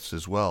rare earths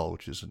as well,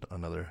 which is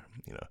another,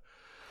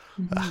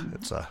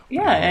 it's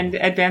and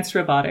advanced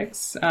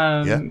robotics,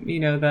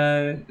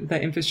 the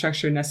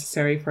infrastructure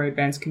necessary for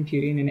advanced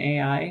computing and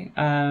AI.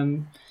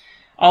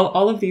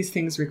 All of these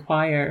things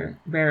require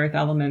rare earth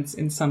elements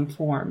in some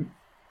form.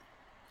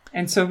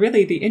 And so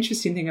really the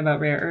interesting thing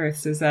about rare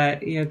earths is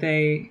that,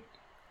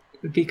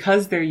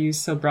 because they're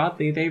used so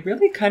broadly, they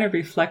really kind of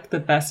reflect the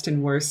best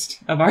and worst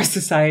of our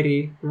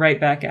society right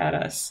back at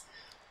us.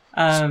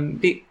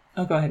 Go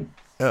ahead.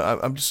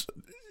 I'm just,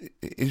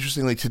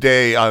 interestingly,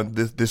 today, on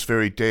this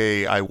very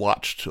day, I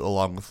watched,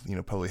 along with,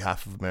 probably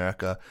half of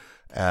America,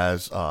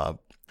 as, and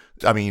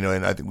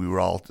I think we were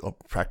all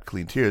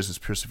practically in tears as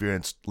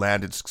Perseverance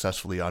landed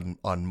successfully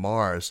on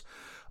Mars.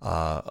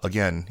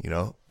 Again,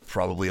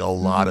 probably a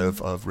lot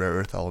of rare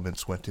earth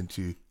elements went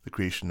into the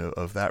creation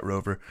of that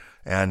rover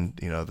and,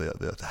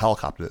 the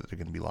helicopter that they're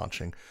going to be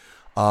launching.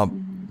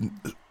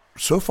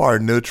 So far,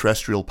 no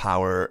terrestrial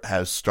power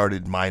has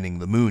started mining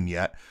the moon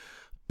yet,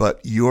 but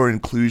your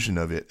inclusion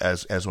of it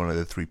as one of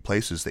the three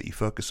places that you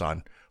focus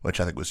on, which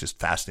I think was just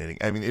fascinating.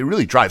 I mean, it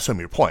really drives home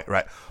your point,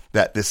 right?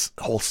 That this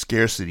whole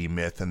scarcity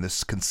myth and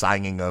this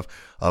consigning of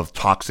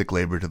toxic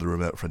labor to the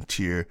remote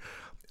frontier,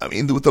 I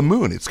mean, with the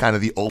moon, it's kind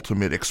of the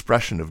ultimate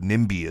expression of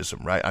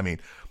NIMBYism, right? I mean,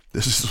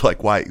 this is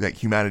like why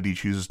humanity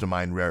chooses to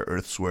mine rare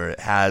earths where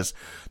it has.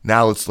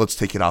 Now let's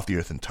take it off the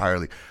earth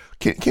entirely.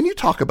 Can you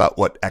talk about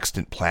what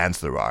extant plans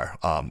there are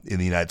in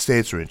the United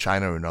States or in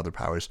China or in other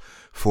powers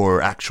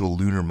for actual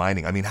lunar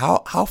mining? I mean,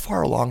 how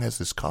far along has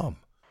this come?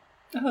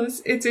 Oh,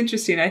 it's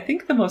interesting. I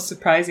think the most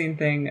surprising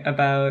thing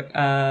about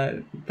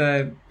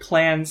the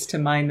plans to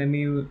mine the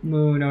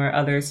moon or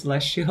other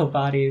celestial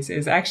bodies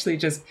is actually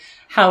just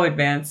how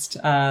advanced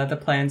the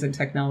plans and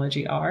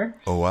technology are.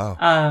 Oh,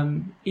 wow.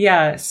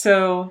 Yeah.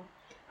 So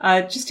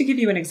just to give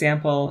you an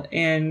example,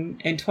 in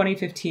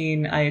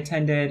 2015, I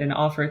attended an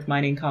off-Earth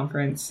mining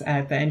conference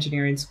at the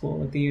engineering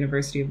school at the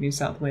University of New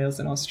South Wales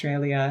in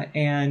Australia.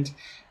 And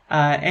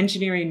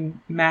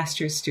engineering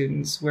master's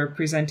students were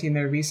presenting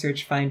their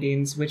research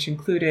findings, which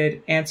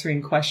included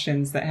answering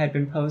questions that had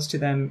been posed to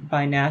them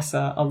by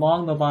NASA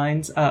along the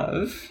lines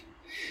of,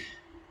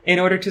 in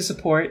order to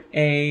support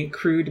a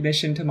crewed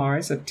mission to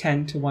Mars of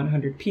 10 to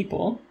 100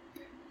 people,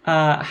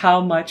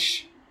 how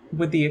much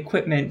would the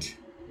equipment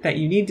that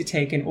you need to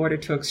take in order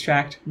to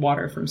extract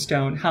water from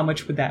stone, how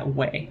much would that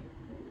weigh?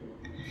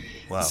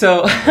 Wow.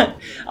 So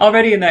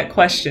already in that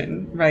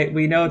question, right,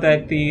 we know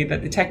that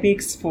the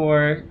techniques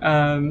for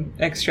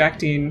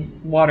extracting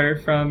water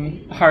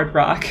from hard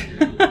rock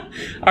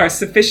are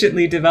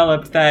sufficiently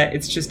developed that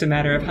it's just a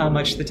matter of how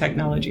much the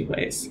technology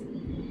weighs.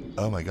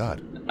 Oh, my God.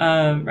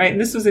 Right.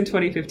 And this was in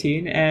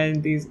 2015,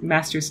 and these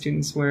master's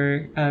students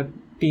were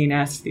being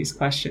asked these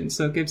questions.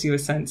 So it gives you a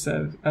sense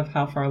of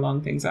how far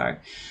along things are.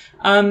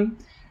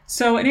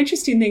 So an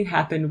interesting thing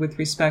happened with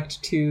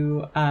respect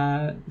to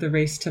the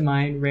race to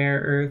mine rare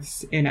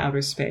earths in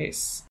outer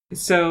space.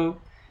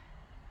 So,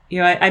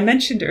 I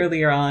mentioned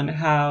earlier on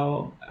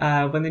how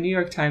when the New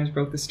York Times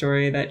broke the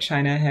story that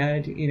China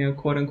had,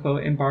 quote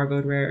unquote,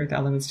 embargoed rare earth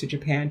elements to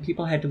Japan,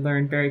 people had to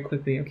learn very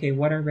quickly, okay,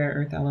 what are rare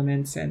earth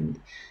elements? And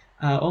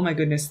oh my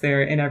goodness,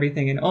 they're in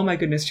everything. And oh my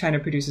goodness, China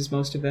produces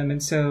most of them.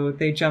 And so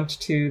they jumped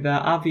to the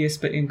obvious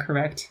but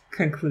incorrect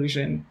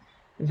conclusion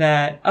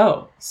that,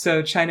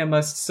 so China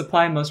must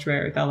supply most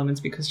rare earth elements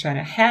because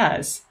China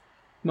has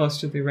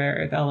most of the rare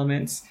earth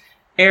elements.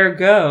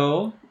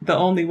 Ergo, the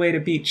only way to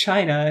beat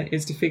China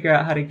is to figure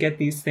out how to get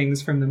these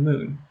things from the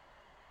moon.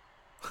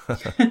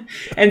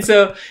 And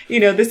so,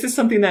 this is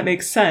something that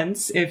makes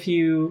sense if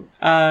you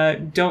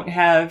don't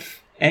have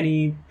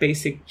any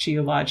basic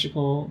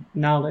geological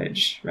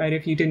knowledge, right?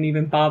 If you didn't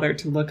even bother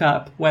to look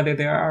up whether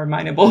there are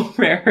mineable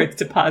rare earth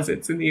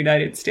deposits in the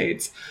United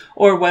States,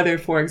 or whether,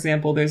 for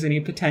example, there's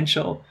any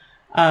potential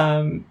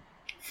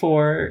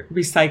for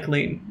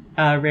recycling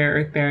rare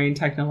earth bearing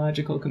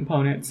technological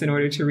components in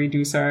order to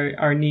reduce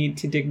our need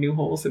to dig new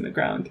holes in the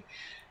ground.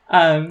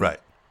 Right.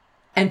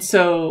 And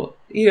so,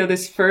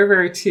 this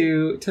fervor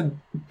to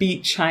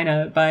beat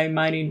China by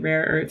mining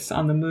rare earths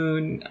on the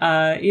moon,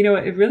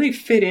 it really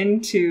fit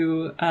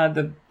into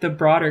the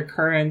broader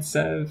currents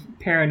of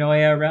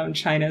paranoia around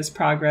China's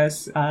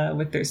progress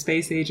with their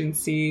space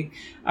agency,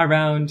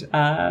 around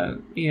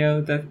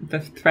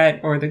the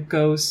threat or the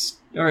ghost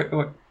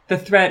or the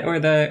threat or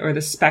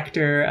the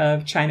specter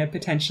of China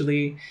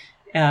potentially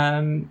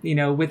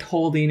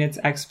withholding its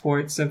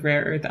exports of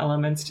rare earth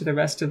elements to the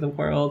rest of the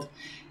world.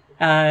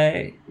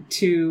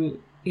 To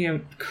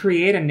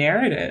create a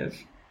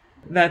narrative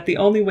that the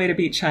only way to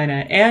beat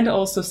China and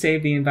also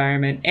save the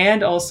environment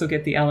and also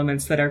get the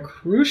elements that are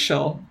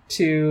crucial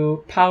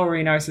to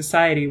powering our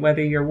society,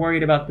 whether you're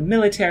worried about the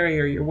military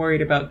or you're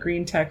worried about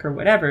green tech or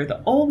whatever,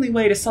 the only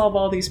way to solve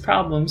all these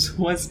problems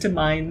was to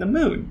mine the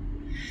moon.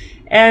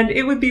 And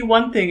it would be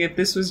one thing if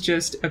this was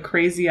just a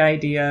crazy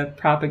idea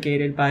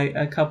propagated by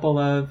a couple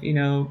of,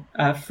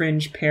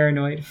 fringe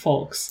paranoid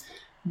folks.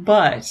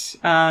 But,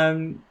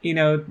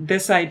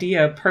 this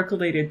idea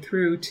percolated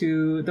through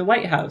to the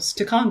White House,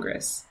 to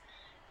Congress.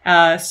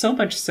 So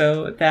much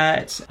so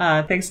that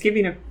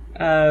Thanksgiving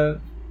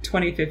of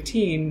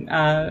 2015,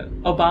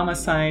 Obama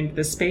signed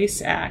the Space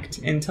Act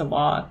into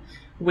law,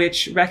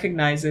 which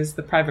recognizes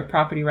the private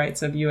property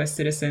rights of U.S.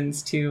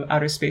 citizens to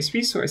outer space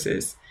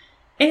resources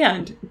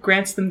and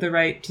grants them the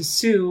right to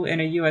sue in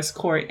a U.S.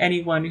 court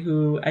anyone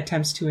who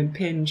attempts to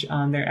impinge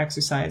on their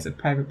exercise of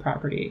private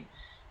property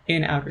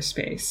in outer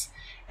space.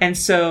 And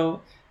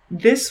so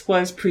this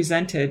was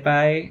presented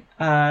by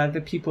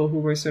the people who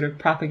were sort of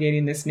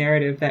propagating this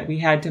narrative that we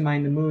had to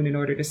mine the moon in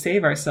order to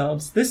save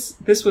ourselves.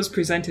 This was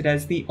presented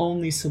as the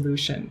only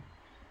solution,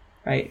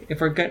 right? If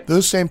we're good,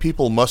 those same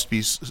people must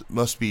be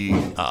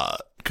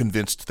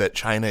convinced that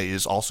China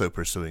is also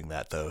pursuing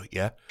that, though.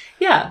 Yeah.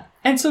 Yeah,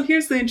 and so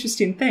here's the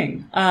interesting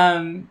thing.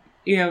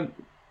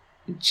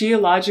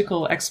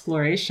 Geological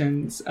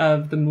explorations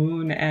of the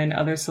moon and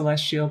other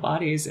celestial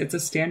bodies, it's a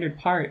standard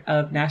part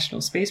of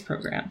national space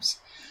programs.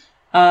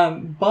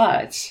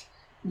 But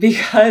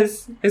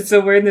so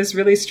we're in this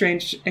really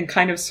strange and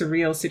kind of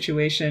surreal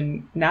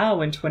situation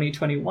now in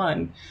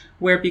 2021,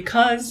 where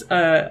because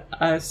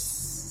a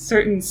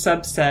certain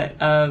subset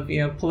of,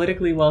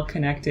 politically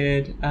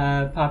well-connected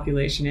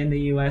population in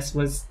the U.S.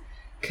 was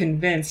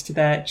convinced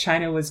that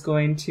China was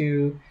going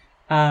to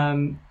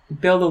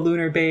build a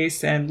lunar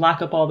base and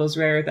lock up all those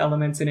rare earth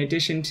elements in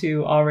addition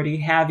to already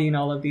having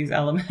all of these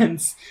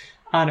elements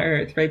on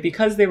Earth, right?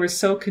 Because they were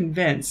so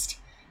convinced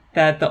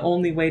that the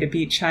only way to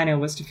beat China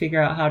was to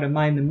figure out how to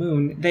mine the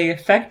moon, they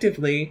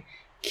effectively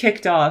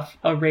kicked off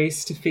a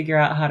race to figure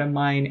out how to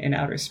mine in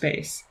outer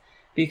space.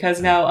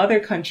 Because now other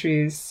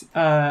countries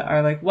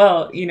are like,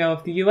 well,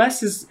 if the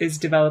US is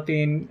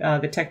developing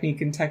the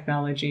technique and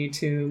technology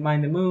to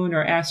mine the moon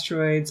or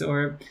asteroids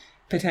or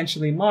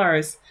potentially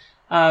Mars,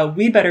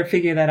 we better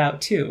figure that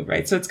out too,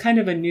 right? So it's kind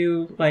of a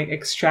new,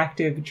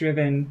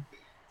 extractive-driven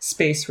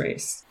space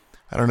race.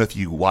 I don't know if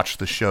you watched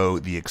the show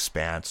The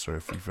Expanse or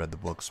if you've read the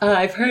books.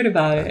 I've heard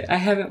about it. I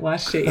haven't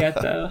watched it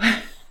yet, though.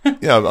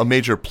 A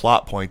major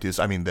plot point is,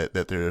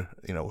 that they're,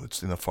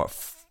 it's in the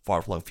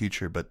far-flung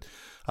future, but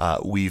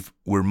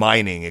we're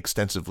mining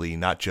extensively,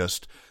 not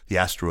just the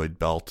asteroid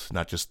belt,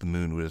 not just the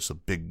moon, where there's a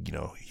big,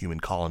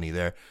 human colony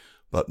there,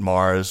 but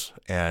Mars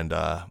and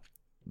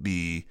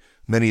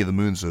many of the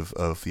moons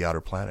of the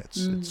outer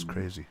planets. It's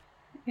crazy.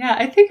 Yeah,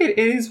 I think it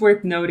is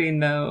worth noting,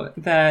 though,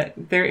 that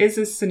there is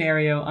a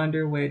scenario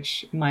under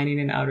which mining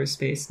in outer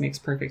space makes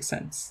perfect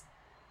sense.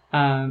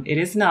 It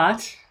is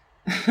not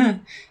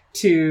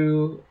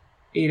to,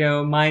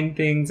 mine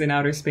things in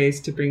outer space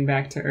to bring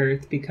back to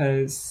Earth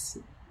because,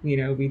 we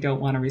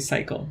don't want to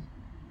recycle.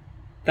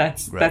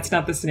 That's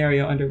not the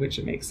scenario under which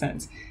it makes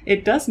sense.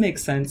 It does make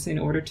sense in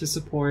order to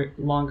support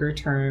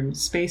longer-term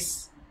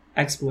space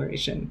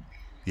exploration.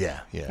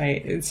 Yeah.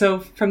 Right. And so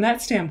from that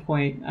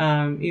standpoint,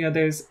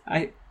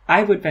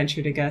 I would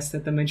venture to guess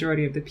that the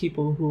majority of the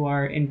people who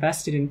are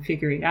invested in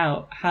figuring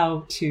out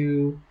how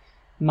to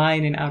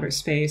mine in outer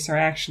space are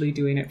actually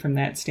doing it from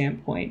that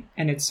standpoint.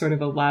 And it's sort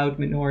of a loud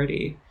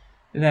minority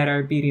that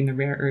are beating the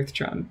rare earth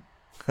drum.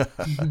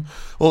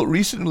 Well,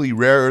 recently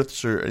rare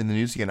earths are in the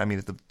news again.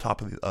 At the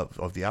top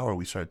of the hour,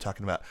 we started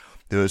talking about,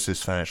 there was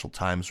this Financial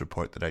Times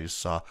report that I just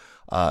saw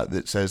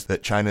that says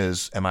that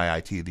China's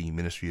MIIT, the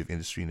Ministry of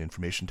Industry and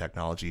Information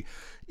Technology,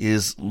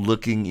 is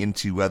looking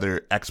into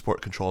whether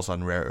export controls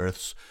on rare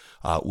earths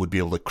would be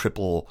able to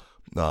cripple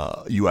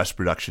U.S.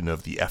 production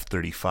of the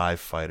F-35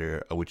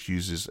 fighter, which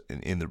uses,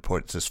 in the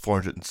report, it says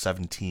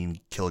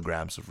 417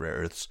 kilograms of rare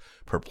earths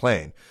per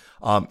plane.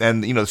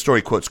 And the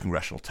story quotes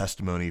congressional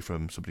testimony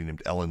from somebody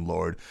named Ellen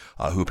Lord,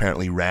 who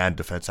apparently ran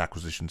defense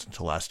acquisitions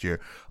until last year,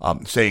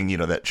 saying,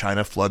 that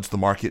China floods the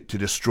market to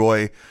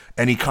destroy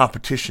any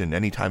competition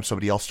anytime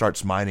somebody else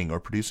starts mining or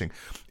producing.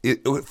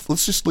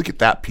 Let's just look at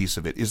that piece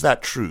of it. Is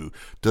that true?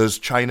 Does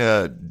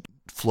China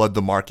flood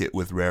the market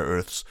with rare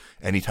earths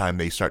anytime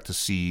they start to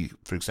see,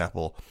 for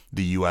example,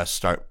 the U.S.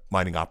 start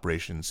mining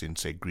operations in,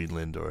 say,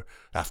 Greenland or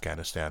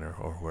Afghanistan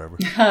or wherever?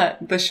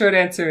 The short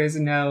answer is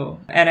no.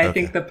 And I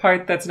think the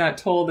part that's not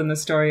told in the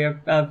story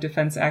of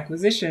defense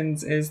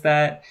acquisitions is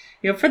that,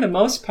 for the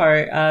most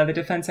part, the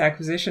defense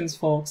acquisitions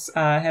folks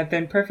have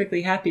been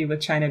perfectly happy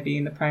with China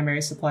being the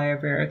primary supplier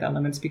of rare earth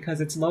elements because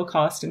it's low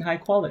cost and high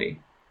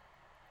quality.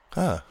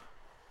 Huh.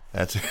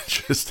 That's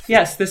interesting.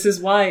 Yes, this is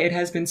why it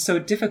has been so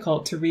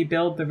difficult to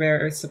rebuild the rare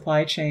earth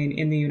supply chain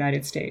in the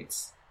United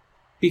States,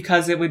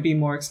 because it would be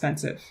more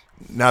expensive.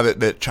 Now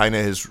that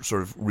China has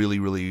sort of really,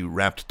 really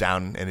ramped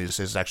down and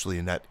is actually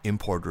a net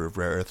importer of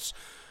rare earths,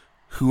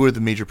 who are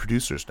the major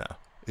producers now?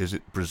 Is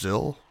it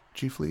Brazil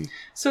chiefly?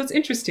 So it's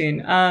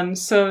interesting.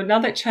 So now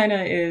that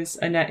China is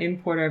a net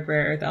importer of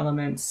rare earth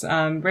elements,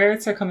 rare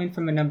earths are coming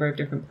from a number of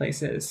different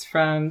places,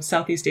 from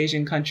Southeast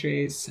Asian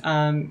countries.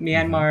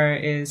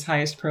 Myanmar is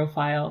highest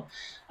profile.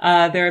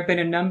 There have been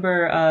a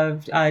number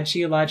of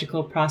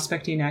geological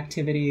prospecting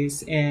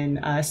activities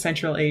in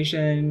Central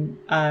Asian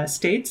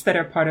states that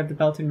are part of the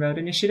Belt and Road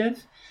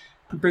Initiative.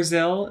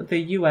 Brazil, the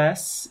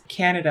US,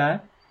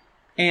 Canada,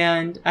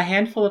 and a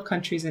handful of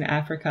countries in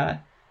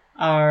Africa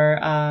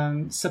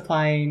are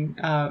supplying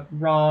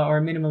raw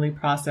or minimally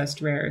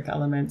processed rare earth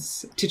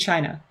elements to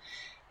China.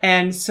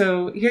 And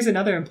so here's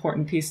another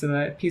important piece of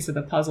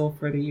the puzzle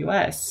for the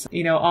U.S.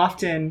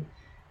 Often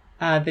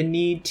the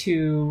need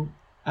to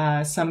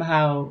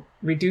somehow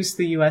reduce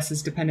the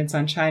U.S.'s dependence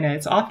on China,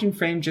 it's often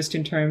framed just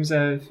in terms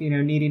of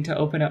needing to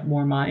open up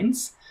more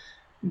mines.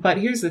 But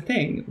here's the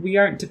thing: we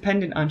aren't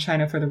dependent on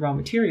China for the raw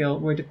material.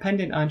 We're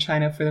dependent on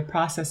China for the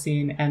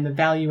processing and the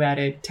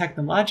value-added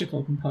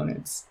technological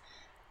components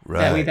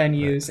that we then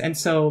use. And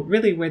so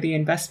really where the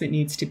investment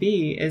needs to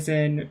be is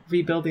in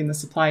rebuilding the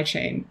supply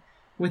chain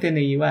within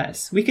the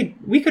U.S. We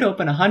could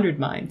open 100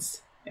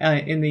 mines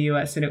in the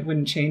U.S. and it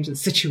wouldn't change the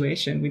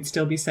situation. We'd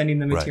still be sending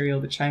the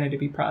material to China to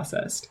be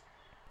processed.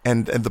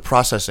 And the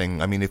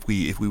processing, if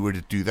we were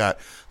to do that,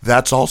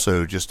 that's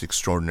also just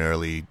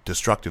extraordinarily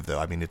destructive, though.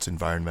 It's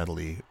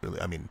environmentally, really,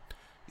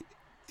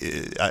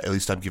 at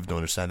least I'm given to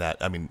understand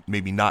that.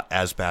 Maybe not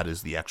as bad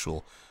as the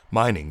actual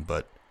mining,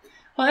 but...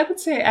 Well, I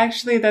would say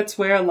actually that's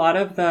where a lot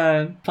of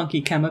the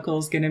funky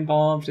chemicals get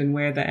involved and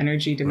where the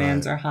energy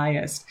demands are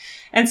highest.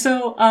 And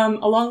so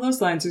along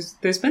those lines,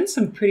 there's been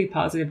some pretty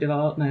positive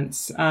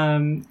developments.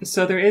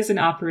 So there is an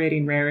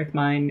operating rare earth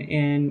mine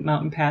in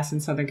Mountain Pass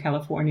in Southern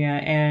California,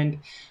 and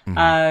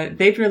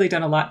they've really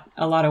done a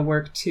lot of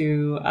work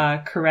to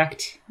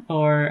correct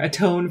or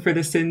atone for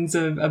the sins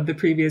of the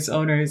previous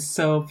owners.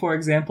 So, for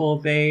example,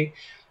 they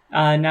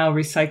now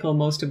recycle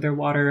most of their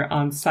water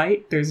on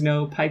site. There's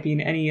no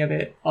piping any of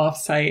it off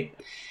site.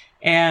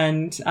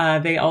 And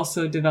they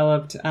also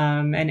developed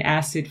an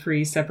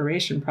acid-free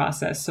separation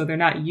process. So they're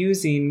not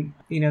using,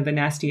 the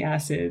nasty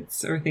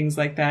acids or things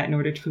like that in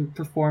order to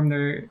perform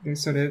their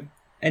sort of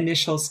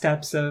initial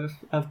steps of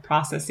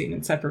processing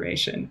and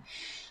separation.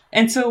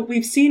 And so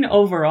we've seen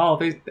overall,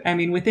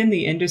 within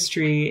the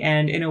industry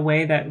and in a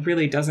way that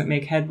really doesn't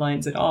make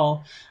headlines at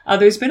all,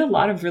 there's been a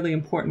lot of really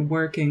important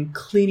work in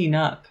cleaning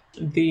up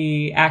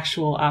the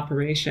actual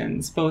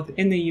operations, both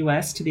in the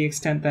U.S. to the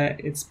extent that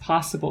it's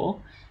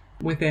possible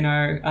within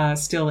our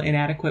still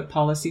inadequate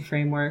policy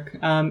framework,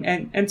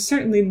 and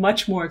certainly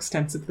much more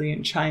extensively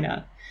in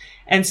China.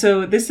 And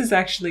so this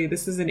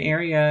is an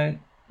area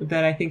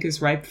that I think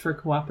is ripe for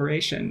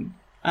cooperation.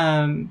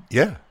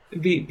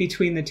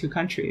 Between the two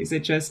countries.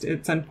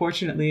 It's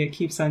unfortunately, it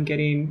keeps on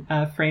getting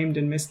framed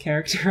and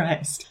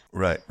mischaracterized.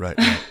 Right.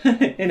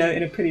 in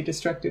a pretty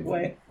destructive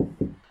way.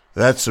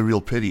 That's a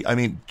real pity. I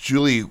mean,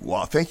 Julie,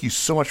 wow, thank you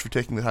so much for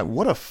taking the time.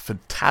 What a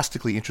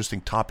fantastically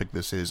interesting topic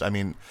this is. I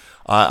mean,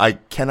 I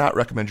cannot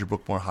recommend your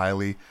book more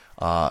highly.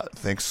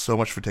 Thanks so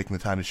much for taking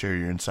the time to share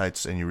your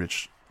insights and your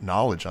rich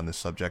knowledge on this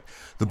subject.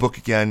 The book,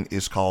 again,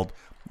 is called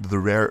The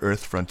Rare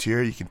Earth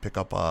Frontier. You can pick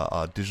up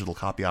a digital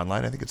copy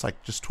online. I think it's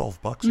like just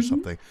 $12 or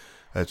something.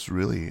 It's a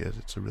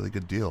really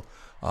good deal.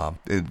 A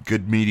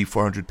good, meaty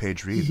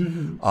 400-page read.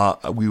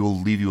 We will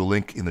leave you a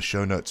link in the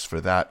show notes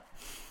for that.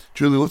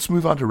 Julie, let's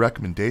move on to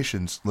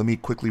recommendations. Let me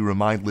quickly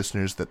remind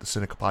listeners that the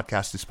Sinica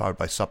podcast is powered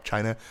by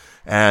SupChina,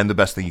 and the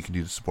best thing you can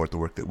do to support the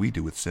work that we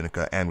do with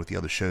Sinica and with the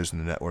other shows in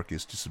the network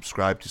is to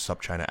subscribe to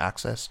SupChina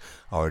Access,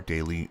 our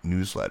daily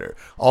newsletter.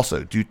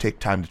 Also, do take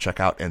time to check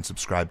out and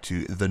subscribe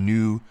to the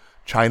new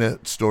China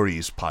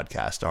Stories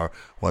podcast, our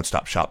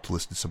one-stop shop to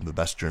listen to some of the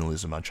best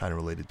journalism on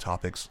China-related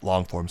topics,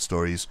 long-form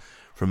stories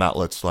from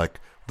outlets like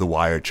The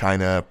Wire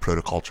China,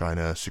 Protocol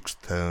China, Sixth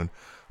Tone,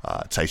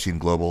 Caixin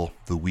Global,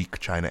 The Week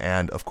China,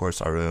 and, of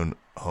course, our own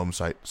home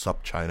site,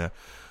 SupChina.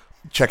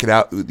 Check it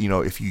out.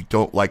 If you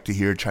don't like to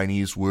hear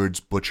Chinese words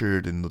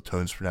butchered and the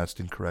tones pronounced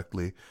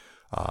incorrectly,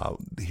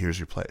 here's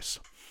your place.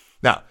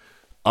 Now,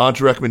 on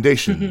to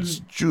recommendations.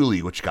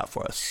 Julie, what you got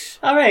for us?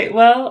 All right.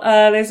 Well,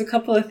 there's a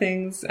couple of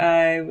things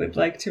I would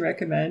like to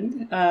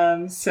recommend.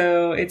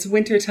 So it's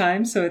winter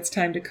time, so it's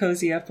time to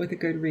cozy up with a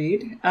good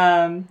read.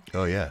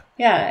 Oh, yeah.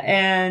 Yeah.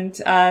 And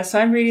so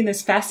I'm reading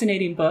this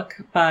fascinating book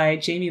by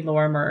Jamie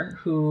Lorimer,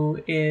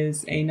 who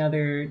is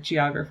another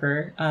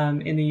geographer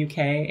in the UK.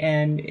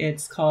 And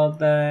it's called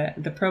The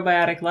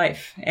Probiotic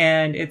Life.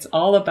 And it's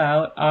all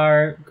about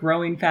our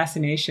growing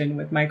fascination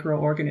with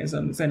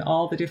microorganisms and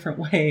all the different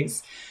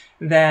ways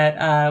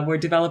that we're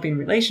developing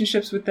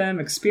relationships with them,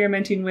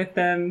 experimenting with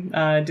them,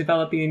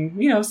 developing,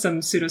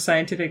 some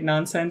pseudoscientific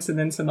nonsense and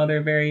then some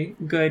other very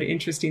good,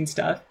 interesting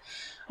stuff,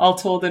 all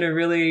told in a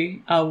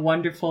really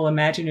wonderful,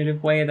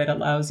 imaginative way that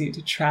allows you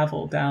to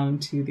travel down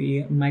to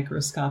the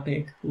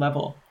microscopic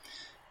level.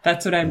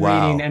 That's what I'm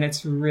reading, and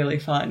it's really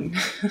fun.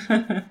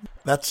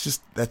 That's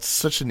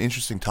such an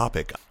interesting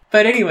topic.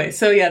 But anyway,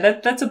 so yeah,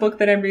 that's a book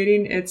that I'm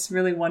reading. It's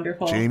really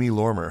wonderful. Jamie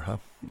Lorimer, huh?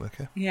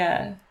 Okay.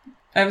 Yeah.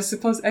 I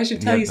should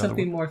tell you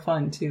something more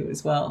fun too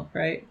as well,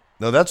 right?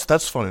 No,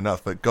 that's fun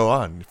enough, but go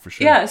on for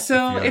sure. Yeah,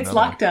 so it's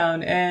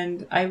lockdown,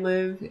 and I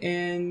live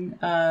in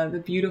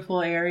the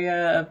beautiful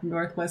area of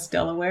Northwest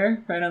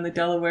Delaware, right on the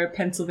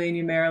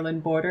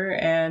Delaware-Pennsylvania-Maryland border,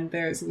 and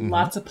there's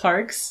lots of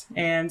parks,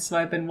 and so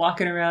I've been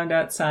walking around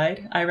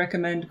outside. I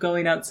recommend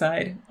going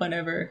outside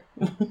whenever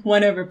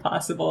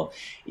possible,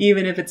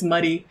 even if it's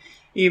muddy,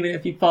 even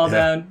if you fall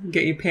down,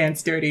 get your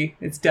pants dirty,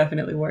 it's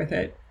definitely worth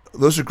it.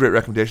 Those are great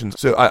recommendations.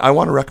 So I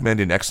want to recommend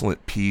an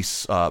excellent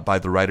piece by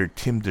the writer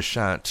Tim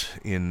Deschamps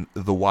in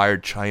The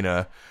Wired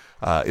China.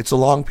 It's a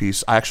long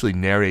piece. I actually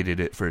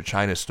narrated it for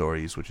China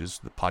Stories, which is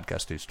the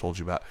podcast I just told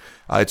you about.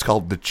 It's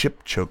called The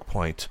Chip Choke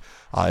Point.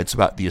 It's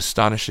about the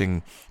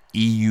astonishing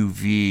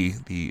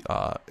EUV, the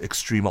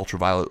extreme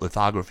ultraviolet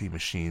lithography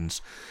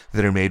machines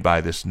that are made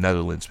by this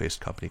Netherlands-based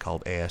company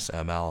called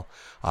ASML,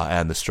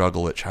 and the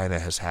struggle that China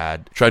has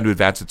had trying to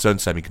advance its own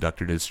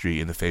semiconductor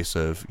industry in the face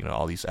of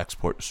all these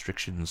export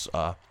restrictions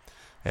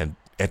and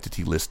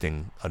entity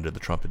listing under the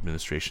Trump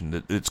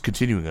administration. It's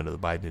continuing under the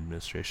Biden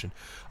administration.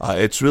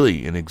 It's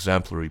really an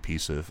exemplary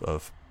piece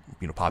of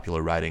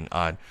popular writing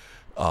on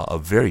a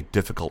very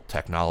difficult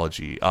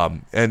technology,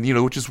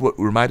 and which is what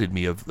reminded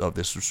me of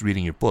this. Was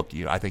reading your book.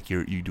 I think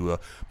you do a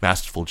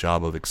masterful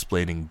job of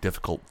explaining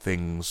difficult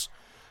things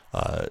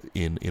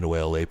in a way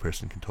a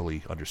layperson can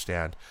totally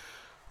understand.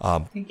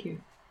 Thank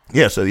you.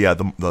 Yeah. So yeah,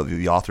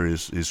 the author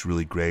is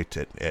really great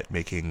at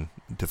making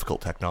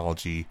difficult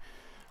technology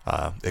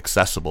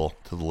accessible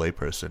to the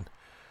layperson.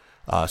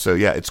 So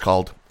yeah, it's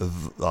called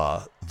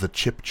The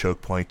Chip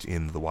Choke Point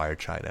in the Wired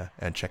China,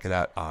 and check it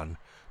out on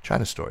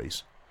China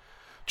Stories.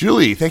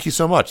 Julie, thank you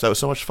so much. That was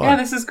so much fun. Yeah,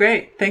 this is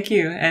great. Thank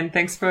you. And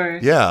thanks for...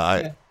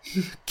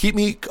 Keep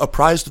me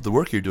apprised of the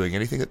work you're doing.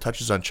 Anything that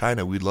touches on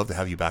China, we'd love to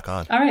have you back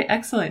on. All right,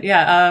 excellent.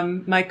 Yeah,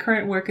 my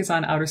current work is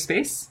on outer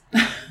space.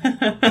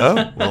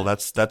 Oh, well,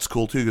 that's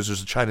cool too, because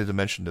there's a China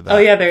dimension to that. Oh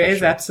yeah, there is,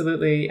 sure.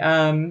 absolutely.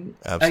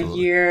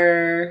 Absolutely.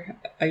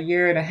 A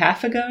year and a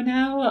half ago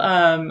now,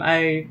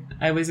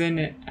 I was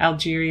in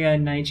Algeria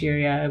and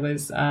Nigeria. I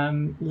was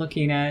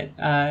looking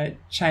at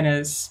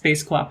China's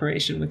space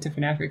cooperation with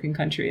different African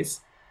countries.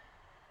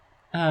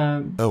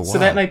 Wow. So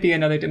that might be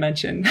another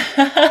dimension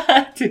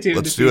to do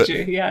in the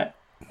future. Yeah.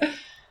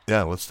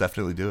 Yeah, let's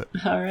definitely do it.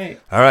 All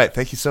right.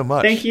 Thank you so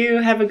much. Thank you.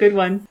 Have a good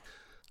one.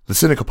 The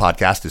Sinica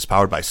Podcast is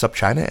powered by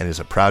SupChina and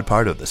is a proud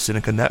part of the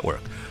Sinica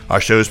Network.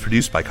 Our show is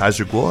produced by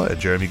Kaiser Kuo and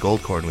Jeremy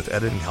Goldkorn with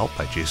editing help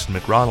by Jason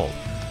McRonald.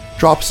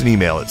 Drop us an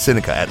email at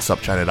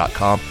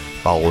sinica@supchina.com.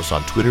 Follow us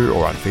on Twitter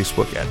or on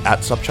Facebook at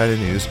SupChina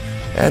News,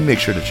 and make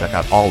sure to check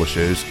out all the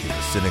shows in the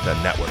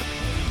Sinica Network.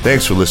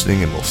 Thanks for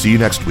listening, and we'll see you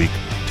next week.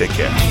 Take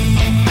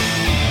care.